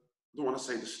of, I don't want to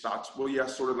say the stats. Well, yeah,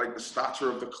 sort of like the stature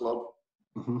of the club.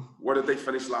 Mm-hmm. Where did they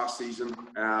finish last season?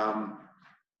 How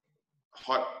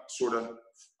sort of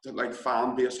like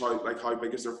fan base? How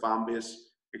big is their fan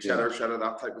base? Et cetera,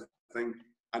 that type of thing.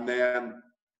 And then,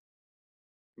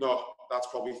 no, that's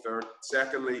probably third.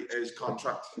 Secondly is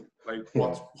contract. Like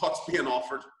what's being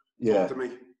offered. Yeah. Talk to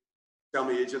me. tell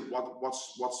me, agent, what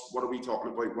are we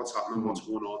talking about? What's happening? What's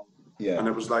going on? Yeah. And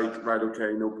it was like, right,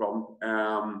 okay, no problem.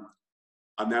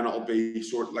 And then it'll be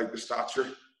sort of like the stature.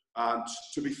 And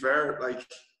to be fair, like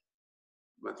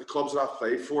the clubs that I've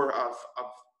played for,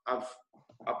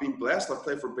 I've been blessed. I've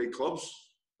played for big clubs.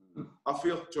 I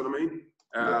feel, do you know what I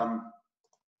mean?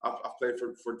 I've played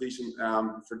for decent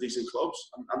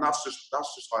clubs, and that's just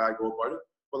how I go about it.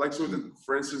 But like, so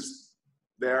for instance,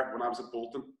 there when I was at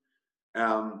Bolton,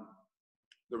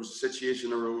 there was a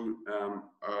situation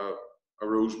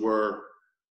arose where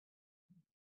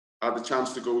I had the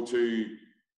chance to go to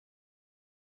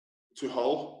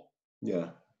Hull. Yeah.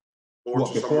 Or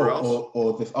to somewhere else.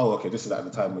 Or this? Oh, okay. This is at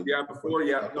the time. Yeah, before.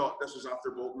 Yeah, no, this was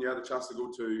after Bolton. Yeah, the chance to go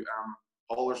to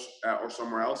Hull or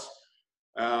somewhere else.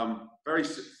 Very,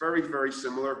 very, very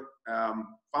similar.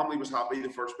 Family was happy the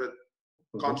first bit.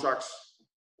 Contracts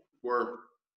were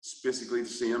basically the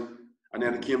same, and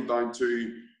then it came down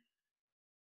to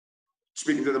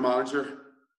speaking to the manager,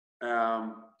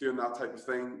 doing that type of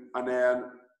thing, and then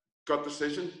gut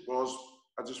decision was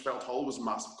I just felt Hull was a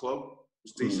massive club. It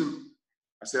was decent.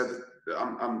 I said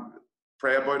I'm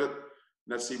pray about it.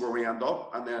 Let's see where we end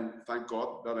up, and then thank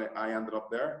God that I ended up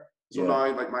there. So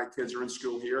now, like, my kids are in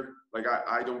school here. Like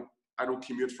I don't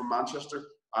commute from Manchester.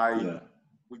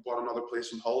 We bought another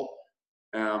place in Hull.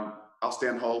 I'll stay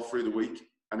in Hull through the week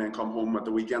and then come home at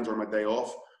the weekends or my day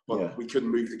off. But we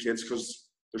couldn't move the kids because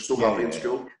they're so happy in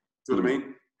school. Do you know what I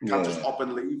mean? You can't just up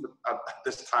and leave at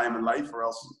this time in life, or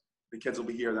else the kids will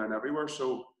be here, there, and everywhere.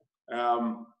 So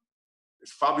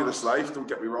it's a fabulous life. Don't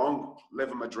get me wrong,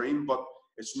 living my dream, but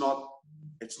it's not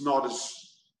as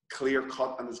clear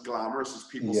cut and as glamorous as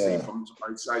people see from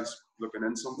outside looking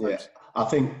in sometimes. I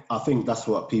think that's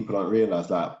what people don't realize.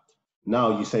 That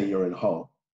now you say you're in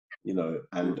Hull, you know,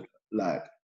 and like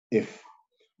if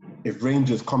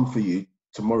Rangers come for you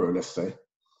tomorrow, let's say,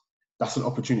 that's an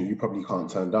opportunity you probably can't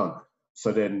turn down.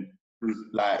 So then,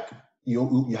 like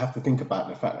you have to think about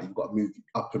the fact that you've got to move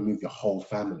up and move your whole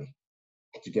family.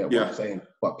 Do you get what I'm saying?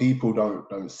 But people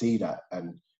don't see that,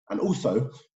 and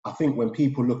also I think when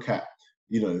people look at,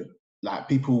 you know, like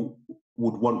people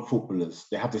would want footballers,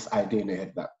 they have this idea in their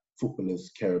head that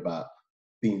footballers care about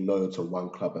being loyal to one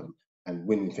club and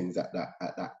winning things at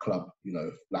that club, you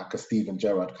know, like a Steven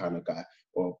Gerrard kind of guy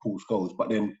or Paul Scholes. But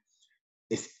then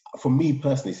it's, for me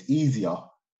personally, it's easier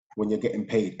when you're getting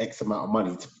paid X amount of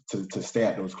money to stay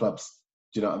at those clubs.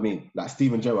 Do you know what I mean? Like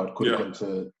Steven Gerrard could have gone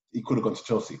to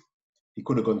Chelsea. He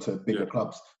could have gone to bigger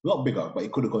clubs, not bigger, but he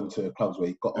could have gone to clubs where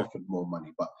he got offered more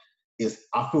money. But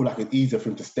I feel like it's easier for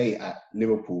him to stay at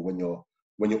Liverpool when you're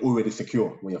already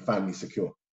secure, when your family's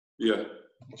secure. Yeah,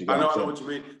 I know what you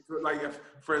mean. Like, if,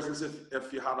 for instance,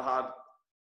 if you had,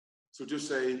 so just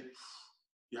say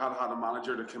you had a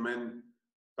manager to come in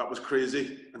that was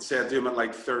crazy and said to him at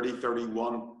like 30,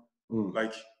 31,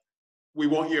 like, we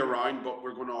want you around, but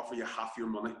we're going to offer you half your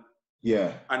money.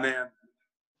 Yeah. And then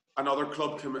another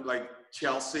club come in, like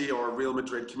Chelsea or Real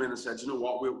Madrid, come in and said, you know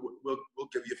what, we'll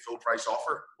give you a full price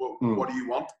offer. What do you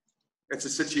want? It's a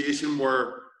situation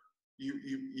where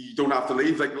you don't have to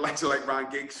leave. Like the likes of like Ryan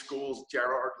Giggs, Scholes,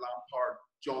 Gerrard, Lampard,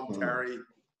 John Terry.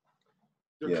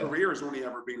 Their career has only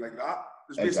ever been like that.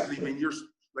 There's basically been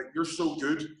you're so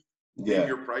good in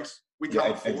your price. We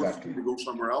can't afford you to go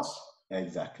somewhere else.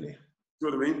 Exactly. You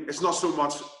know what I mean? It's not so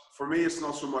much for me. It's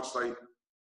not so much like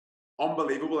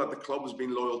unbelievable that the club has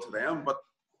been loyal to them, but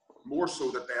more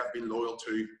so that they have been loyal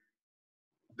to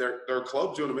their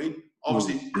club. Do you know what I mean?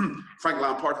 Obviously, Frank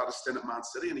Lampard had a stint at Man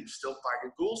City and he was still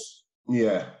bagging goals.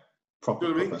 Yeah,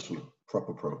 proper professional,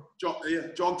 proper pro.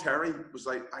 John Terry was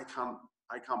like, I can't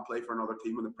play for another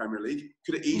team in the Premier League.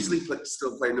 Could have easily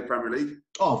still play in the Premier League.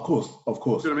 Oh, of course.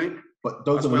 Do you know what I mean? But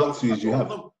those are the luxuries you have.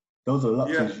 Those are the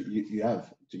luxuries you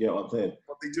have. Do you get what I'm saying?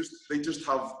 But they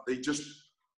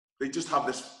just have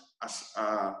this.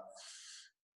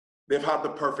 They've had the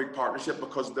perfect partnership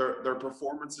because their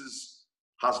performances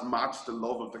has matched the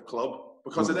love of the club.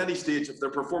 Because at any stage, if their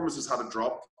performances had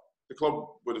dropped, the club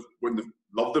wouldn't have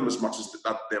loved them as much as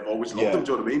that they've always loved them.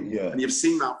 Do you know what I mean? Yeah. And you've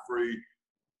seen that through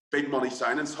big money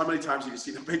signings. How many times have you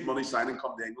seen a big money signing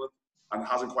come to England and it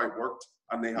hasn't quite worked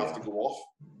and they have to go off?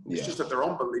 It's just that they're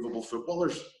unbelievable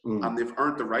footballers and they've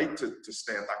earned the right to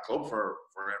stay at that club for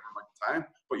forever amount of time.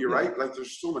 But you're right, like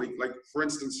there's so many, like for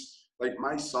instance, like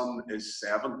my son is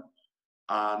 7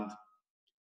 and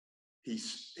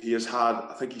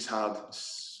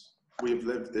we've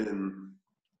lived in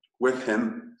with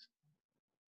him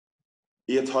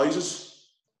 8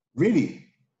 houses. Really?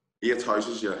 8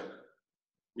 houses, yeah.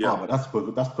 Yeah, oh, but that's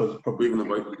probably even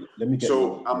about. Let me get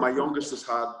and my youngest has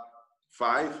had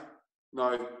 5.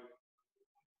 Now,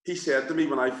 he said to me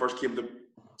when I first came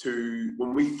to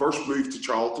when we first moved to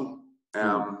Charlton.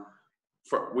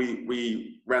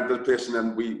 We rented a place, and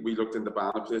then we looked into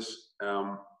buying a place.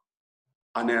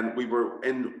 And then we were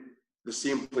in the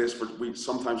same place for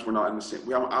sometimes we're not in the same.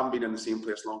 We haven't been in the same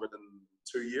place longer than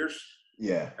 2 years.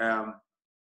 Yeah.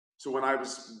 So when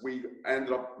we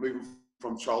ended up moving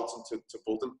from Charlton to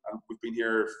Bolton, and we've been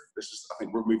here. I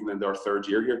think we're moving into our 3rd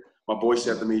year here. My boy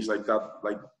said to me, he's like that,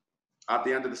 like at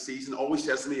the end of the season, always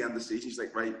says to me, end of the season, he's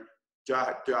like, right, do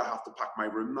I have to pack my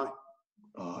room now?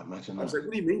 Oh, imagine that. I was like,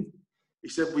 what do you mean? He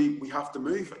said, we have to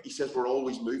move. He says, we're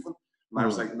always moving. And I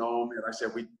was like, no, man. I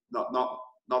said,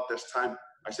 not this time.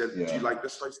 I said, do you like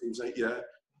this house? And he was like, yeah.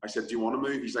 I said, do you want to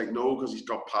move? He's like, no, because he's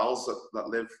got pals that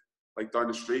live like down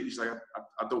the street. He's like,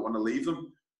 I don't want to leave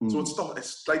them. So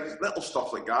it's like little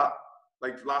stuff like that.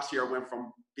 Like last year I went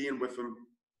from being with them,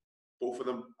 both of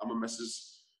them, and my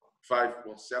missus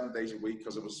 7 days a week,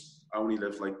 because I only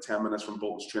live like 10 minutes from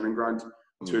Bolton's training ground,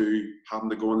 to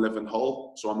having to go and live in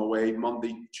Hull. So I'm away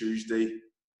Monday, Tuesday,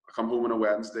 I come home on a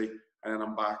Wednesday, and then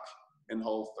I'm back in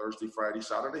Hull Thursday, Friday,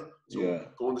 Saturday. So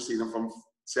going to see them from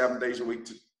 7 days a week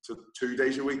to 2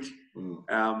 days a week.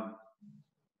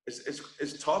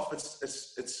 It's tough.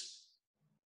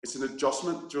 It's an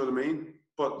adjustment, do you know what I mean?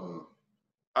 But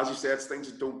as you said, it's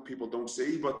things that people don't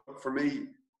see. But for me,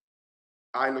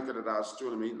 I look at it as, do you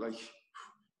know what I mean? Like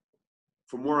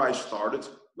from where I started,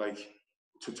 like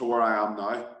to where I am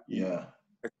now. Yeah.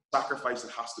 It's a sacrifice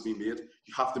that has to be made.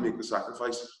 You have to make the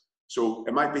sacrifice. So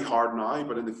it might be hard now,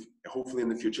 but hopefully in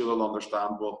the future they'll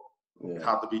understand, it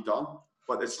had to be done.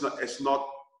 But it's not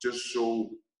just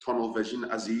so tunnel vision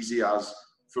as easy as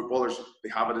footballers. They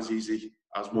have it as easy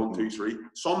as 1, 2, 3.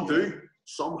 Some do.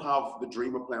 Some have the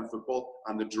dream of playing football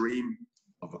and the dream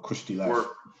of a cushy life.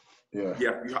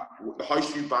 The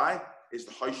house you buy is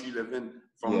the house you live in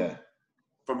from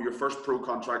your first pro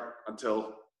contract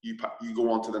until you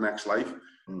go on to the next life.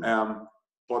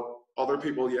 But other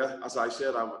people, as I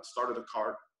said, I started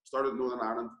Northern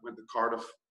Ireland, went to Cardiff,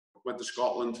 went to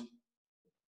Scotland,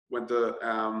 went to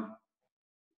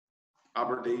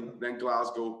Aberdeen, then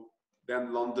Glasgow,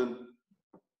 then London,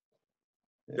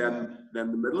 then the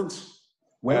Midlands.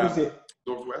 Where was it?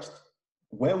 Northwest.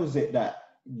 Where was it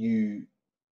that you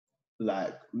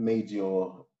like made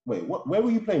your where were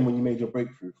you playing when you made your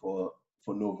breakthrough for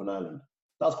Northern Ireland?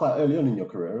 That was quite early on in your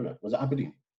career, wasn't it? Was it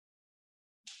Aberdeen?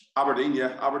 Aberdeen,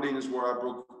 yeah. Aberdeen is where I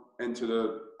broke into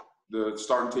the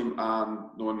starting team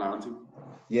and Northern Ireland team.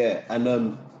 Yeah,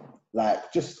 and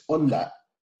like just on that,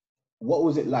 what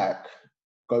was it like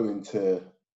going to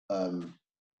the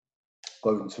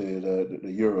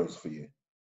Euros for you?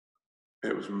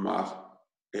 It was mad.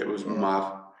 It was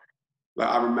mad. Like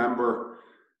I remember,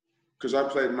 because I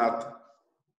played in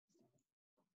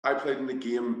the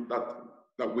game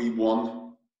that we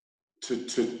won to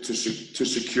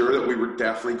secure that we were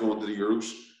definitely going to the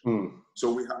Euros.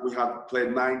 So we had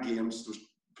played 9 games.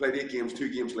 Played 8 games, 2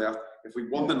 games left. If we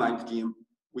won the 9th game,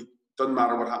 doesn't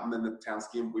matter what happened in the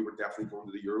 10th game, we were definitely going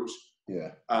to the Euros.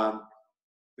 Yeah.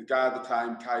 The guy at the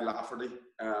time, Kai Lafferty,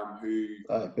 who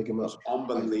was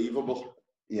unbelievable.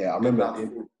 Yeah, I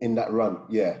remember in that run.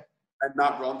 Yeah. In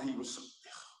that run, he was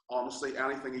honestly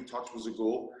anything he touched was a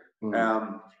goal.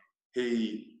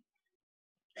 He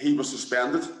was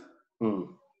suspended.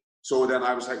 So then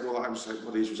I was like,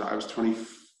 what age was I? I was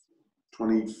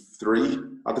 23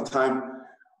 at the time.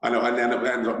 I know, and then it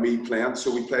ended up me playing. So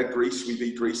we played Greece. We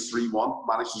beat Greece 3-1.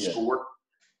 Managed to score.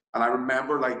 And I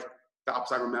remember like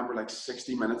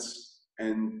 60 minutes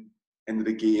into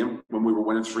the game when we were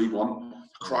winning 3-1. The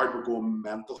crowd were going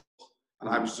mental, and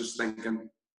I was just thinking,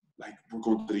 like, we're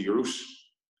going to the Euros.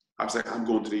 I was like, I'm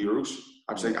going to the Euros.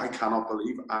 I was like, I cannot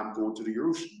believe I'm going to the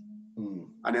Euros.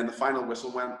 And then the final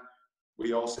whistle went.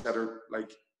 We all said our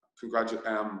like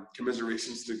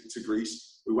commiserations to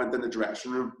Greece. We went in the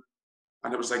dressing room,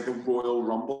 and it was like the Royal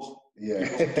Rumble. Yeah,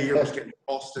 people's gear was getting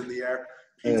tossed in the air.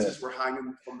 Pizzas were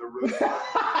hanging from the roof.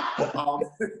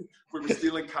 We were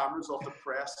stealing cameras off the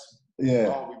press. Yeah,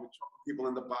 we would chuck people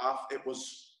in the bath. It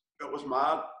was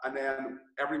mad. And then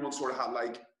everyone sort of had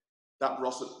like that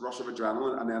rush of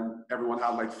adrenaline, and then everyone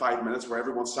had like 5 minutes where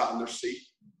everyone sat in their seat,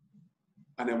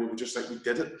 and then we were just like, we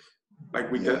did it.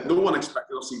 Like we did it. No one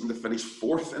expected us even to finish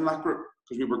 4th in that group,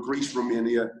 because we were Greece,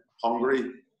 Romania,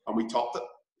 Hungary, and we topped it.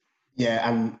 Yeah,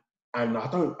 and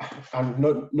no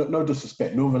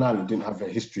disrespect, Northern Ireland didn't have a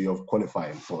history of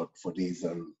qualifying for these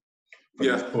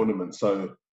these tournaments.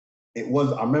 So it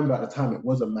was. I remember at the time it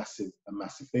was a massive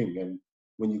thing. And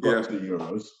when you got to the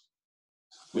Euros,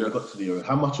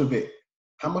 how much of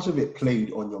it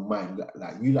played on your mind?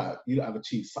 Like you have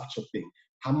achieved such a thing.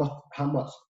 How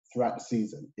much throughout the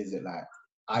season is it like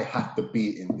I have to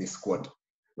be in this squad?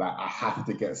 Like, I have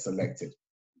to get selected.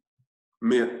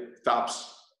 Mate,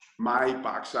 my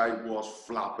backside was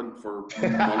flapping for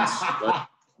months. Right?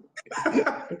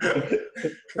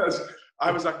 Because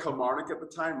I was at Kilmarnock at the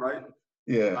time, right?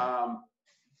 Yeah.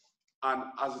 And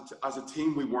as a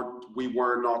team, we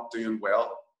were not doing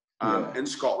well. In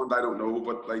Scotland, I don't know,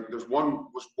 but like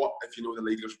if you know the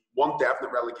league, there's one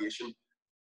definite relegation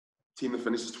team that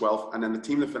finishes 12th, and then the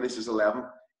team that finishes 11th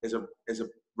is a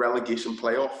relegation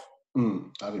playoff.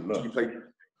 I didn't know.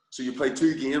 So you play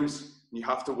 2 games, and you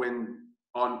have to win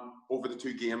over the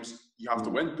 2 games. You have to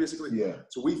win, basically. Yeah.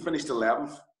 So we finished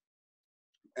 11th,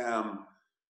 and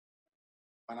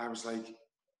I was like,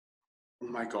 oh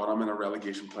my God, I'm in a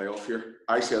relegation playoff here.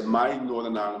 I said, my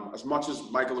Northern Ireland, as much as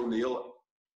Michael O'Neill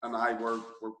and I were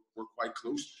quite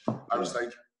close, I was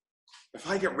like, if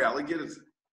I get relegated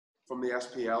from the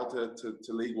SPL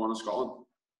to League One in Scotland,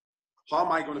 how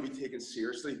am I going to be taken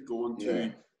seriously going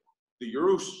to the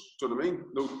Euros? Do you know what I mean?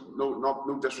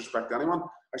 No disrespect to anyone.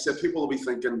 I said, people will be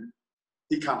thinking,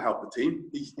 he can't help the team.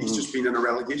 He's just been in a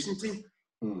relegation team.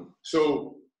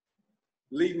 So,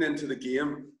 leading into the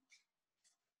game,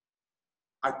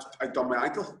 I done my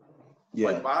ankle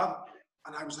quite bad,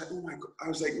 and I was like, oh my God! I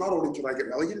was like, not only could I get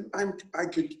relegated, I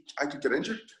could get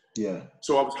injured. Yeah.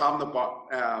 So I was having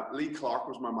Lee Clark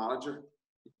was my manager,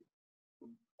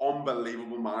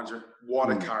 unbelievable manager.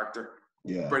 What a character!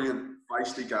 Yeah. Brilliant,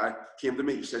 feisty guy. Came to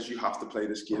me. He says, you have to play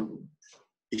this game.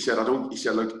 He said, He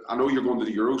said, look, I know you're going to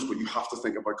the Euros, but you have to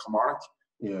think about Kilmarnock.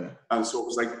 Yeah. And so it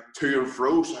was like to and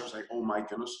fro. So I was like, oh my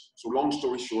goodness. So long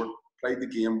story short, played the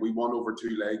game. We won over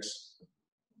 2 legs.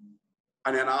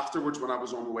 And then afterwards, when I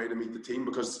was on the way to meet the team,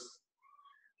 because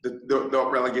the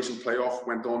relegation playoff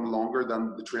went on longer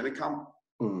than the training camp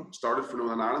started for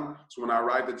Northern Ireland. So when I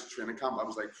arrived at the training camp, I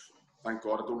was like, thank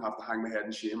God I don't have to hang my head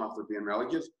in shame after being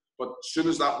relegated. But as soon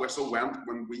as that whistle went,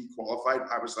 when we qualified,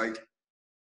 I was like,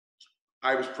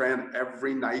 I was praying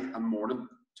every night and morning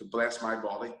to bless my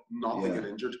body, not to get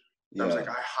injured. I was like,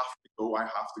 I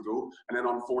have to go. And then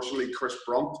unfortunately, Chris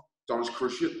Brunt done his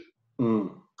cruciate. A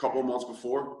couple of months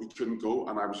before, he couldn't go,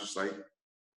 and I was just like,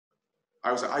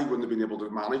 I wouldn't have been able to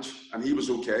manage, and he was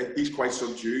okay. He's quite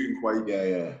subdued and quite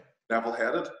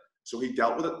level-headed, so he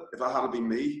dealt with it. If that had been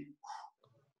me,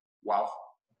 wow.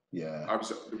 Yeah.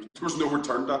 There was no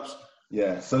return daps.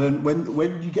 Yeah. So then,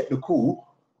 when you get the call,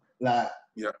 like,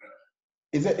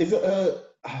 is it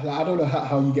I don't know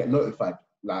how you get notified,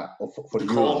 like, for the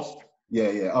call.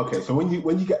 Yeah. Okay. So when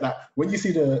you get that, when you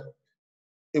see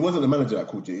it wasn't the manager that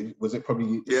called you. Was it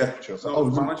probably the secretary or something? No, it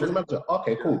was the manager.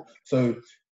 Okay, cool. So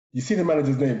you see the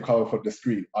manager's name come up on the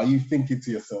screen. Are you thinking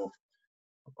to yourself,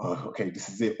 oh, okay, this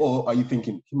is it? Or are you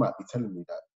thinking, he might be telling me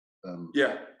that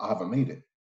I haven't made it?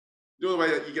 The other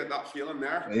way that you get that feeling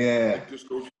there. Yeah. Like just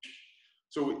go.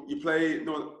 So you play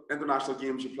international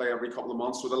games, you play every couple of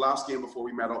months. So the last game before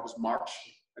we met up was March.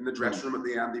 In the dressing room at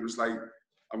the end, he was like,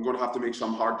 I'm going to have to make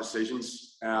some hard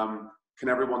decisions. Can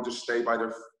everyone just stay by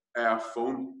their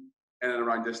phone in and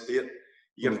around this date?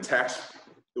 You get a text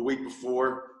the week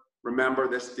before, remember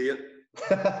this date.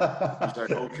 I was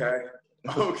like,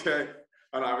 okay.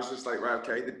 And I was just like, right,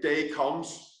 okay. The day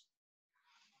comes,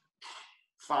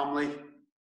 family,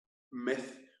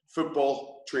 myth,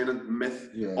 football, training, myth.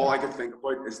 All I could think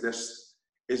about is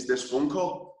this phone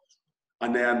call.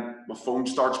 And then my phone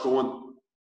starts going,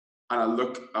 and I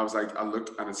look,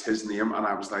 and it's his name, and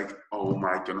I was like, oh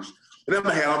my goodness. And in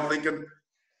my head, I'm like,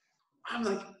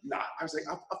 nah. I was like,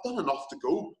 I've done enough to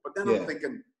go. But then I'm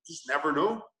thinking, just never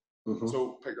know.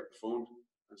 So picked up the phone.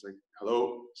 I was like,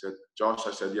 hello. He said, Josh.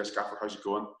 I said, yes, Gaffer, how's it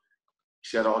going? He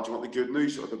said, oh, do you want the good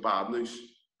news or the bad news?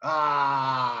 And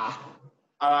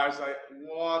I was like,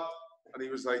 what? And he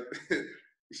was like,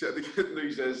 he said, the good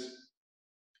news is,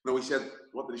 no, he said,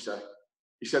 what did he say?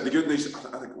 He said, the good news,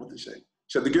 I think, what did he say? He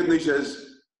said, the good news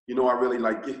is, I really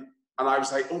like you. And I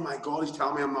was like, oh my God, he's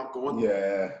telling me I'm not going.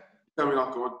 Yeah. He's telling me I'm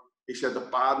not going. He said, the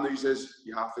bad news is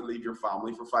you have to leave your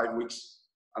family for 5 weeks.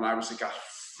 And I was like,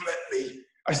 flip me.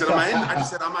 I said, am I in? I just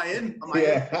said, am I in? Am I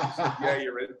in? He said, yeah,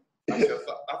 you're in. I said,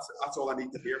 that's all I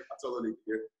need to hear. That's all I need to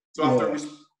hear. So after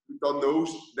we've done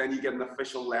those, then you get an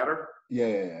official letter.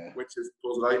 Which is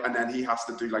goes out, and then he has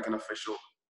to do like an official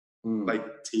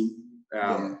team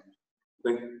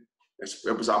thing.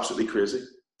 It was absolutely crazy.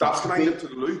 Can I nip to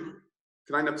the loo?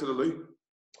 Can I nip to the loo?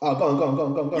 Oh,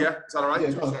 go on. Yeah, is that all right?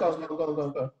 Yeah,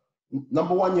 go.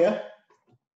 Number 1, yeah?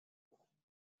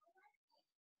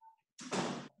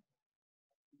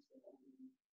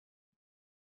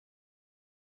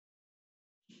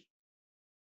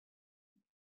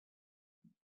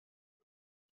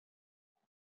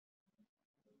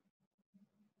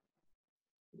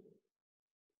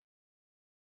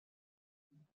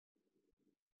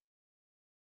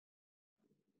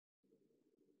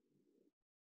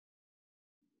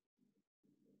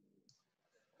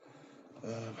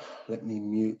 Let me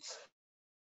mute.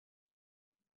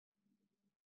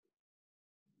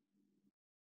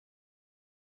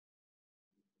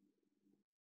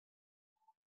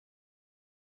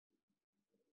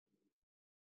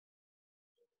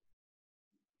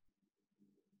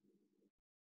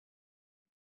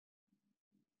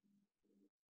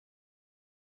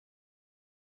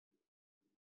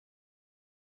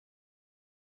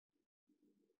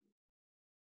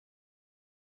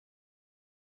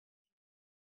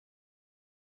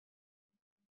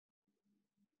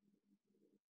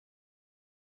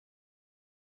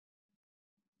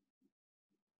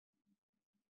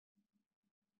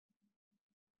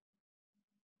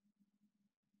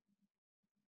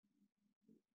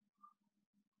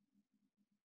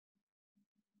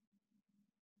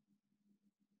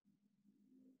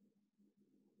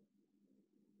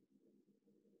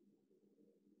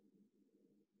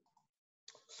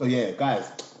 So yeah,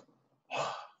 guys,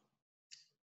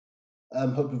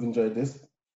 hope you've enjoyed this.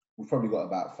 We've probably got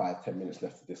about 5-10 minutes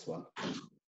left of this one.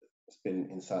 It's been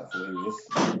insightful. Here he is.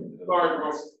 Sorry,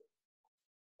 bro.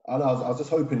 I was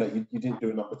just hoping that you didn't do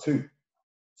a number 2.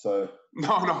 So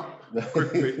No.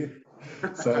 Quickly.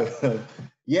 So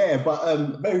yeah, but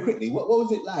very quickly, what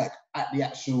was it like at the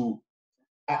actual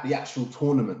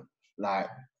tournament? Like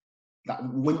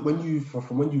when you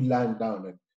land down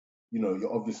and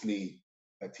you're obviously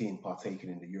a team partaking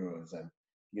in the Euros, and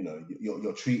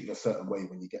you're treated a certain way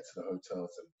when you get to the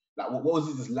hotels, and like what was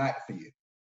it just like for you?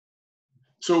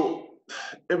 So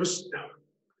it was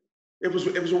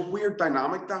a weird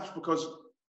dynamic, that because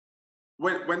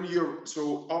when you're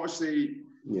so obviously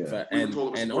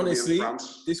and honestly,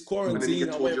 France, this quarantine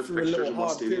I went through a little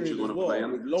hard period as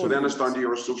well. So then it's down to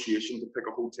your association to pick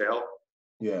a hotel,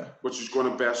 which is going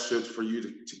to best suit for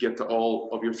you to get to all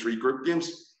of your 3 group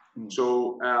games.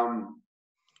 So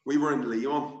we were in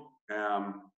Lyon,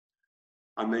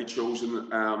 and they chosen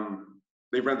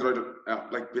they rented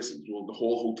out like basically the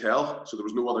whole hotel, so there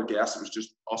was no other guests. It was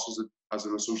just us as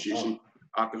an association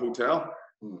at the hotel.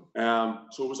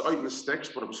 So it was out in the sticks,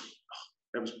 but it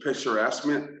was picturesque,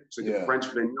 mate. It's like a French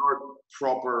vineyard,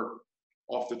 proper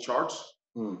off the charts.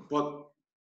 But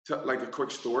like a quick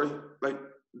story, like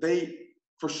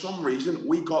for some reason,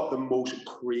 we got the most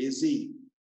crazy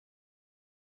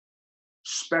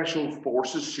special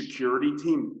forces security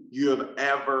team you have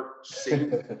ever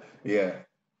seen.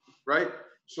 Right?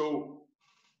 So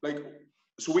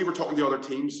we were talking to other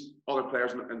teams, other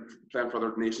players, and playing for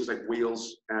other nations like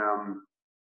Wales,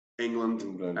 England,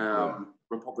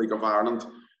 Republic of Ireland,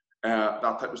 that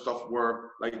type of stuff,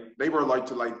 where like they were allowed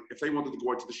to, if they wanted to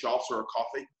go out to the shops or a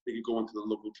coffee, they could go into the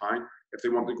local town. If they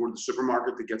wanted to go to the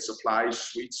supermarket to get supplies,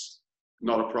 sweets,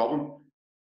 not a problem.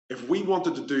 If we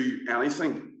wanted to do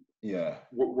anything,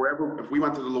 wherever, if we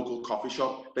went to the local coffee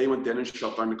shop, they went in and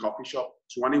shut down the coffee shop.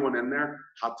 So anyone in there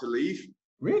had to leave.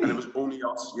 Really? And it was only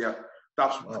us. Yeah.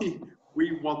 That's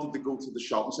we wanted to go to the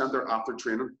shopping centre after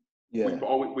training. We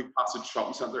passed the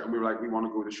shopping centre and we were like, we want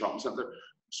to go to the shopping centre.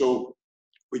 So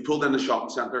we pulled in the shopping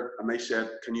centre and they said,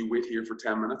 can you wait here for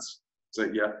 10 minutes? It's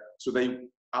like, yeah. So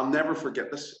I'll never forget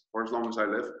this for as long as I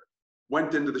live.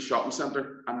 Went into the shopping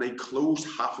centre and they closed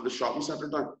half of the shopping centre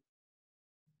down.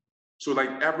 So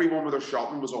like everyone with their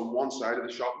shopping was on one side of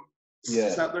the shopping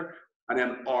centre, and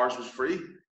then ours was free.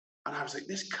 And I was like,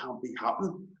 this can't be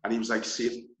happening. And he was like,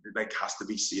 has to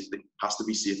be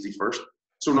safety first.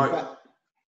 So now,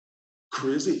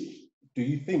 crazy. Do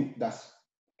you think that's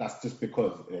just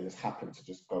because it just happened to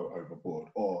just go overboard,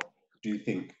 or do you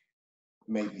think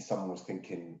maybe someone was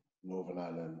thinking Northern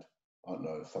Ireland, I don't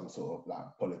know, some sort of like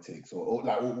politics, or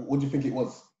like what do you think it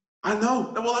was? I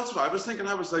know. Well, that's what I was thinking.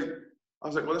 I was like,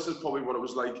 well, this is probably what it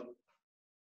was like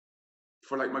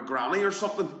for like my granny or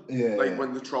something.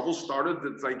 When the trouble started,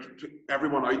 it's like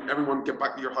everyone out, everyone get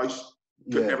back to your house,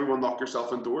 everyone lock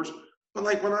yourself indoors. But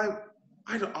like when I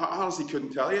honestly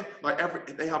couldn't tell you.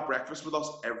 Like they have breakfast with us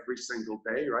every single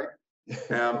day, right?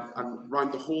 And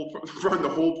around the whole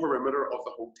perimeter of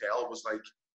the hotel was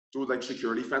like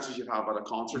security fences you'd have at a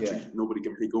concert, so nobody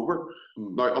can peek over.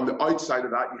 Now on the outside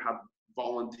of that, you had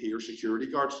volunteer security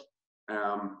guards.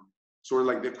 Sort of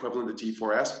like the equivalent of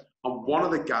G4S. And one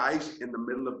of the guys in the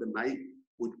middle of the night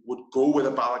would go with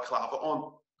a balaclava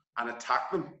on and attack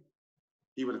them.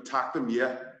 He would attack them,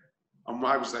 And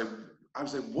I was like,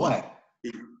 what?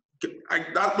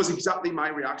 That was exactly my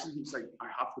reaction. He was like, I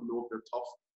have to know if they're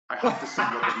tough. I have to see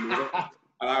what they know.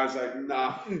 And I was like,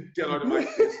 nah, get out of my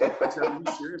face. I said, are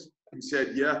you serious? He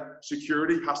said, yeah,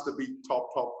 security has to be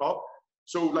top.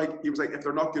 So like, he was like, if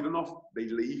they're not good enough, they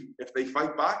leave. If they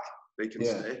fight back, they can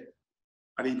stay.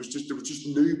 And there was just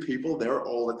new people there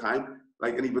all the time.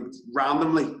 Like, and he would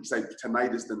randomly, he's like,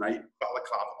 tonight is the night,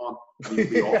 balaclava on, and he'd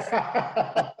be off.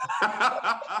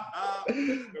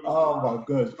 Oh my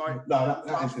god! No,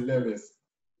 that is hilarious.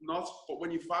 Nuts. But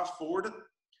when you fast forward it,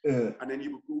 and then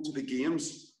you would go to the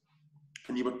games,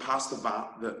 and you would pass the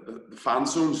fan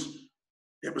zones.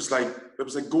 It was like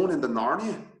going into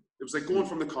Narnia. It was like going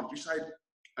from the countryside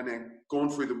and then going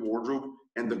through the wardrobe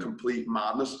in the complete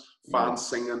madness. Fans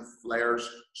singing, flares,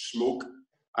 smoke,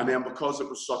 and then because it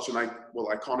was such an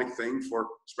iconic thing for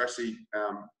especially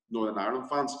Northern Ireland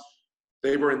fans,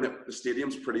 they were in the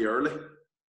stadiums pretty early.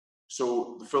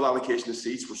 So the full allocation of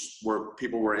seats were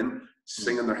people were in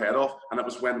singing their head off, and it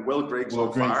was when Will Griggs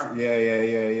on fire.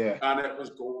 Yeah. And it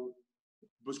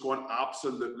was going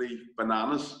absolutely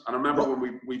bananas. And I remember when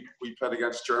we played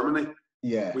against Germany,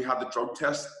 we had the drug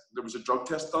test. There was a drug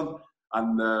test done,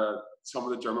 and some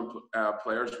of the German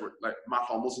players were like, Matt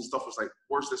Hummels and stuff was like,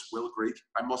 "Where's this Will Grigg?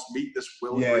 I must meet this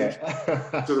Will Grigg."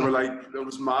 So they were like, it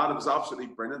was mad. It was absolutely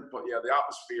brilliant. But yeah, the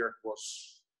atmosphere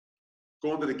was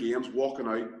going to the games, walking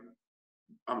out,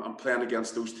 and playing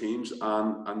against those teams,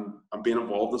 and being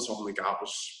involved in something like that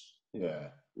was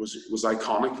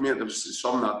iconic, mate. It was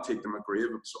something that take them a grave.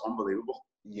 It was unbelievable.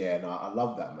 Yeah, no, I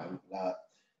love that, man.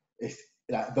 It's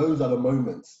like those are the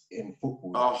moments in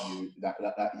football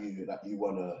that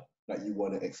you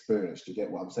wanna experience. Do you get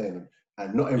what I'm saying?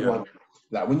 And not everyone.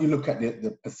 Like when you look at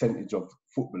the percentage of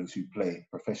footballers who play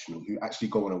professional who actually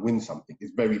go on and win something,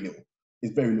 it's very little.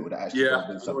 It's very little that actually go and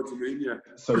win something. What you mean, yeah.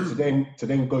 So to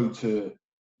then go to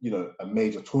a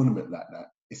major tournament like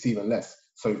that, it's even less.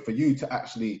 So for you to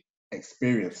actually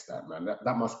experience that, man,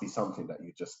 that must be something that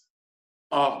you just.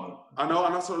 I know,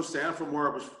 and that's what I was saying. From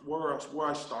where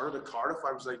I started at Cardiff,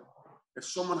 I was like, if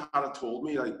someone had told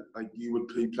me like you would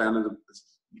be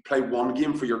you play one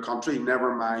game for your country,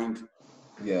 never mind,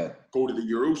 go to the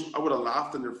Euros, I would have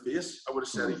laughed in their face. I would have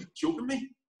said, "Are you joking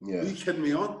me? Are you kidding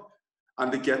me on?" And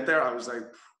to get there, I was like,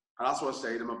 and that's what I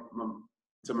say to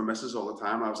my missus all the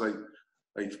time. I was like,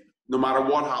 no matter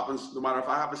what happens, no matter if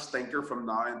I have a stinker from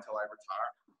now until I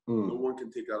retire, no one can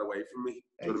take that away from me.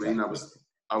 Do you know what I mean?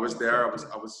 I was there. I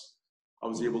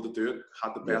was able to do it.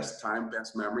 Had the best time,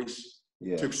 best memories.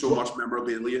 Yeah. Took so much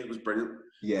memorabilia. It was brilliant.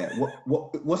 Yeah.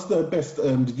 What's the best?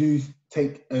 Did you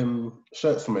take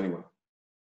shirts from anyone?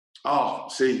 Oh,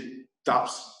 see,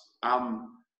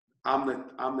 I'm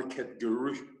the kit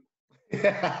guru.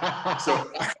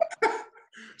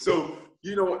 So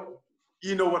you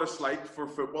know what it's like for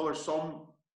footballers.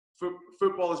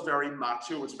 Football is very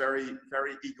macho. It's very,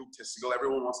 very egotistical.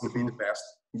 Everyone wants to be the best.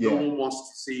 No one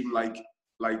wants to seem like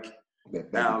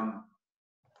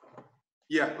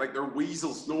they're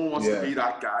weasels. No one wants to be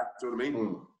that guy. Do you know what I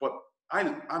mean? But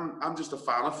I'm just a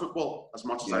fan of football as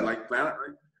much as I like playing it.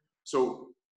 Right?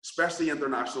 So especially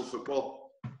international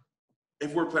football,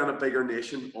 if we're playing a bigger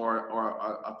nation or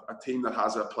a team that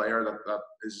has a player that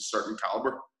is a certain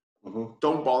caliber,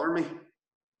 don't bother me.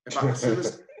 As soon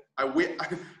as I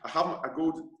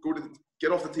go to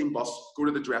get off the team bus, go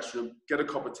to the dressing room, get a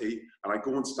cup of tea, and I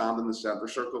go and stand in the centre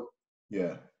circle.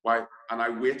 Yeah. Why? And I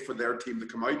wait for their team to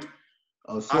come out.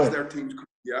 As their team's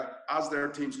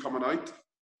coming out,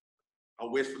 I'll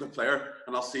wait for the player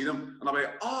and I'll see them and I'll be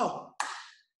like, "Oh,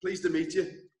 pleased to meet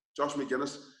you, Josh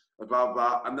McGuinness," blah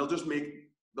blah, and they'll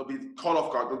be caught off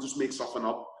guard. They'll just make something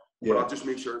up. But I'll just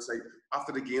make sure and say,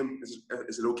 after the game, is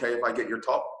it okay if I get your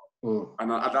top? And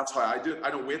that's how I do it.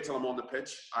 I don't wait till I'm on the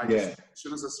pitch. As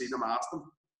soon as I see them, I ask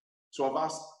them. So I've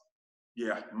asked,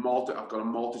 I've got a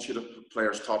multitude of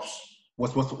players' tops.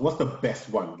 What's the best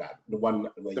one? The one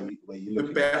where you look.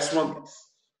 The best one.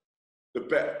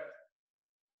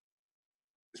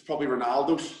 It's probably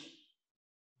Ronaldo's.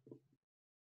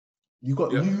 You got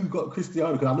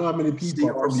Cristiano, because I know how many people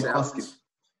are probably asking.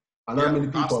 I know how many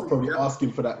people are probably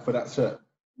asking for that shirt.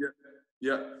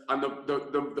 Yeah, and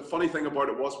the funny thing about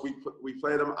it was we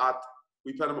played him at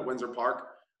Windsor Park,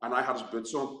 and I had his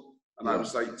boots on, and I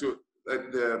was like,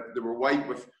 they were white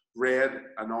with red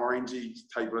and orangey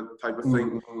type of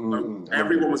thing.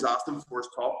 Everyone was asking for his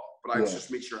top, but I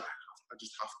just make sure I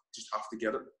just have to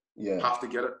get it. Yeah, have to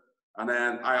get it. And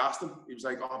then I asked him. He was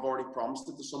like, "Oh, I've already promised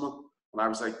it to someone," and I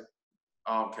was like,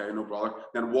 "Oh, okay, no bother."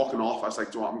 Then walking off, I was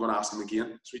like, "I'm going to ask him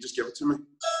again." So he just gave it to me.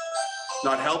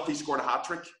 Now it helped. He scored a hat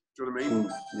trick. Do you know what I mean?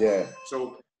 Yeah.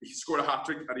 So he scored a hat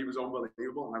trick and he was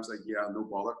unbelievable, and I was like, "Yeah, no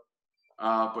bother."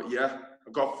 But yeah,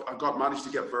 I got managed to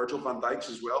get Virgil van Dijk's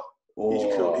as well.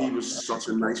 Oh, he was such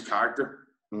a nice character.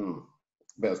 He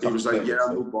was like, "Yeah,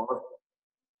 no bother."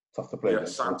 Tough to play. Yeah,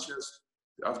 Sanchez.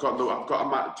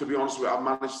 To be honest with you, I've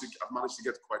managed to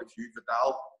get quite a few.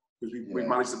 Vidal, because we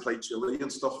managed to play Chile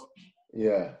and stuff.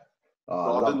 Yeah.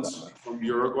 Robbins from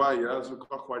Uruguay. Yeah, so we've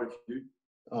got quite a few.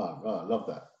 Oh, I love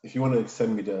that. If you want to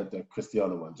send me the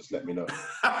Cristiano one, just let me know.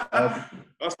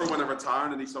 That's for when I retire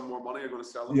and I need some more money. I'm going to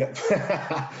sell them. Yeah.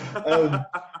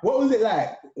 What was it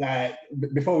like? Like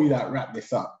before we wrap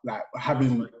this up, like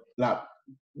having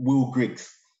Will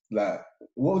Griggs. Like,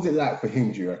 what was it like for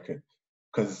him? Do you reckon?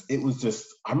 Because it was just.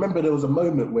 I remember there was a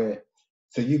moment where,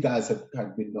 so you guys had kind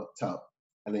of been knocked out,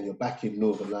 and then you're back in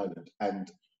Northern Ireland,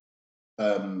 and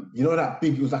you know that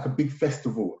big. It was like a big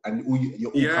festival, and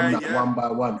you're all coming out one by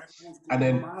one, and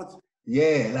then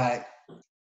like,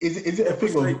 is it a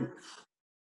thing? Like,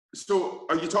 so,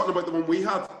 are you talking about the one we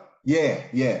had? Yeah.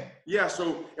 Yeah.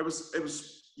 So it was.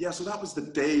 Yeah. So that was the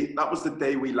day. That was the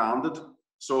day we landed.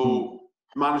 So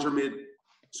manager made.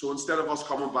 So instead of us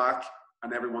coming back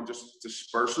and everyone just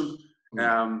dispersing,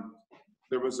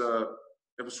 there was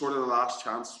it was sort of the last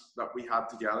chance that we had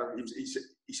together.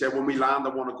 He said, when we land, I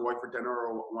want to go out for dinner or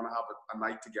I want to have a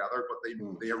night together. But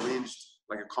they arranged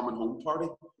like a coming home party.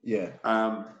 Yeah.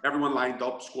 Everyone lined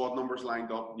up, squad numbers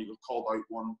lined up, and you got called out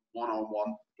one on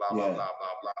one. Blah blah blah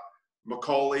blah blah.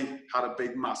 Macaulay had a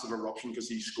big massive eruption because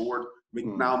he scored.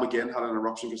 Niall McGinn had an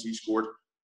eruption because he scored.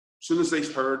 As soon as they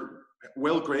heard,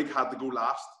 Will Grigg had to go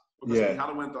last because if he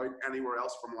had went out anywhere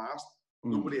else from last,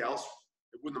 nobody else,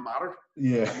 it wouldn't have mattered.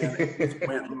 Yeah.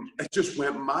 It just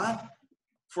went mad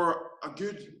for a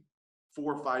good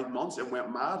 4 or 5 months. It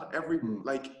went mad. And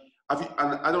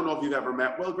I don't know if you've ever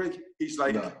met Will Grigg. He's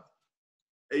like,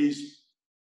 he's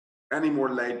any more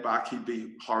laid back, he'd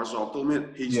be horizontal,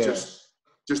 mate. He's just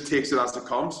takes it as it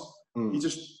comes. He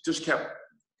just kept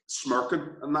smirking,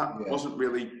 and that wasn't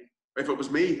really. If it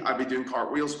was me, I'd be doing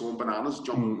cartwheels, going bananas,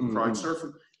 jumping, crowd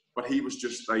surfing. But he was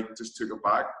just took it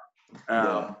back,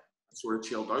 sort of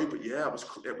chilled out. But yeah,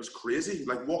 it was crazy.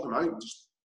 Like walking out, just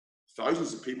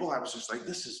thousands of people. I was just like,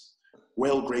 this is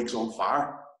Will Grigg's on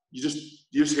fire. You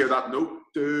just hear that note,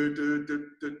 do, do, do,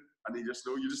 do, and you just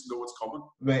know it's coming.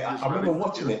 Mate, I remember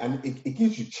watching it, and it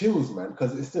gives you chills, man,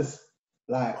 because it's just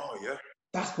like,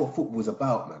 that's what football's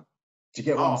about, man. Do you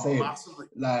get what I'm saying? Massively.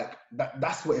 Like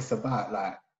that's what it's about.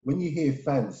 Like when you hear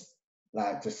fans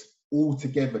like just all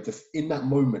together, just in that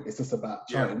moment, it's just about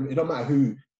trying. It don't matter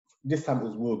who. This time it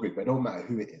was Will Grigg, but it don't matter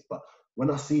who it is. But when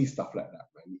I see stuff like that,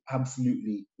 man, you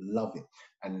absolutely love it.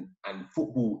 And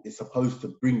football is supposed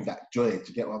to bring that joy. Do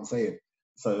you get what I'm saying?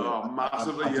 So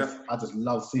massively, I just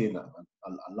love seeing that, man. I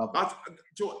love it.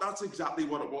 That's exactly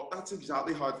what it was. That's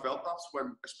exactly how it felt. That's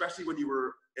when, especially when you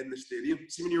were in the stadium.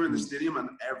 See, when you were in the stadium and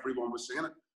everyone was singing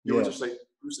it, you were just like,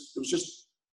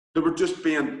 they were just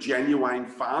being genuine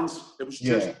fans. It was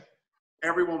just,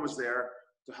 everyone was there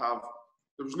to have,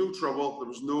 there was no trouble, there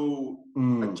was no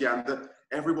agenda.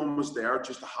 Everyone was there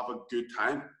just to have a good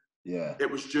time. Yeah. It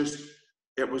was just,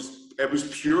 it was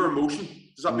pure emotion.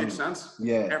 Does that make sense?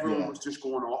 Yeah. Everyone was just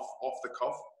going off the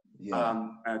cuff. Yeah.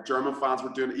 And German fans were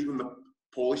doing it. Even the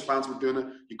Polish fans were doing it.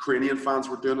 Ukrainian fans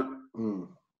were doing it.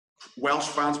 Welsh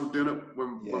fans were doing it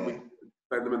when we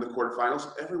played them in the quarterfinals.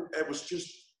 It was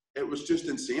just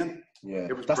insane. Yeah.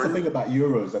 That's the thing about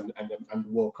Euros and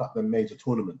World Cup, the major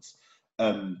tournaments.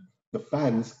 The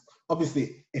fans,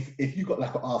 obviously, if you got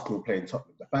like an Arsenal playing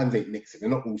Tottenham, the fans ain't mixing. They're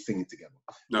not all singing together.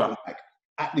 No. But like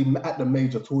at the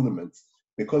major tournaments,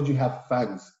 because you have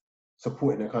fans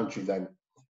supporting their countries, and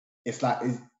it's like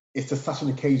it's just such an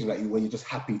occasion where you're just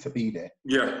happy to be there.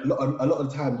 Yeah. A lot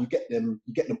of the time you get them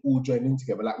all joined in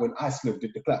together. Like when Iceland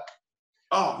did the clap.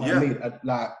 Oh, you know what I mean?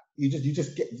 Like you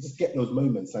just get those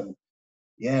moments, and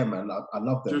yeah, man, I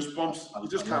love them. Just bumps. You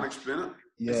just can't explain it.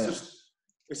 Yeah.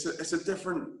 It's a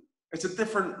different. It's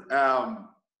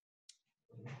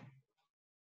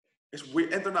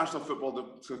weird. International football, the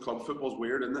club football's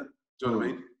weird, isn't it? Do you know what I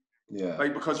mean? Yeah.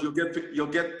 Like, because you'll get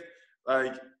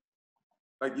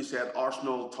like you said,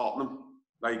 Arsenal, Tottenham.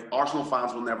 Like, Arsenal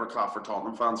fans will never clap for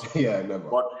Tottenham fans. Yeah, never.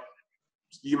 But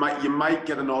you might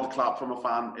get an odd clap from a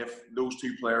fan if those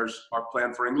two players are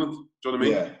playing for England. Do you know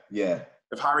what I mean? Yeah.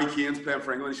 If Harry Kane's playing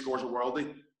for England, he scores a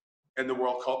worldie in the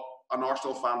World Cup, an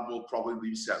Arsenal fan will probably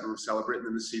be sitting and celebrating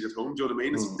in the seat at home. Do you know what I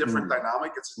mean? It's a different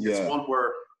dynamic. It's one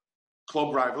where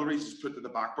club rivalries is put to the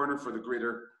back burner for the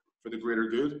greater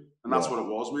good, and that's what it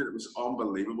was, mate. It was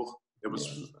unbelievable. It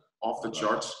was off the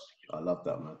charts. I love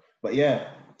that, man. But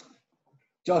yeah,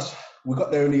 Josh, we got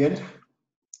there in the end.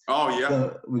 Oh yeah,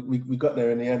 so we got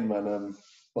there in the end, man.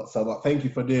 But thank you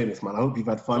for doing this, man. I hope you've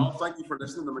had fun. Oh, thank you for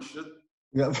listening to my shit.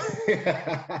 Yeah.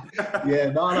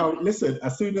 Yeah. No. Listen,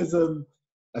 as soon as all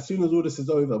this is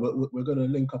over, we're gonna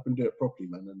link up and do it properly,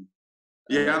 man. And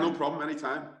yeah, no problem.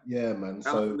 Anytime. Yeah, man.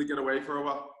 So to get away for a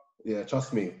while. Yeah,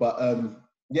 trust me. But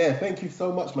yeah, thank you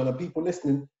so much, man. And people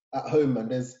listening at home, man.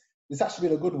 It's actually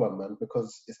been a good one, man,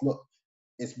 because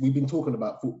we've been talking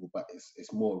about football, but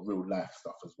it's more real life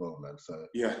stuff as well, man. So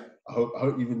yeah, I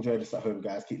hope you've enjoyed this at home,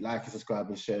 guys. Keep liking,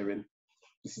 subscribing, sharing.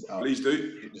 This is out. Please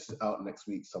do. This is out next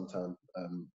week sometime.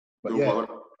 But no yeah, bother.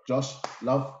 Josh,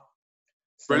 love.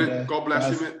 Brilliant. God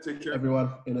bless you, mate. Take care.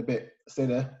 Everyone, in a bit. Stay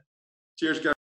there. Cheers, guys.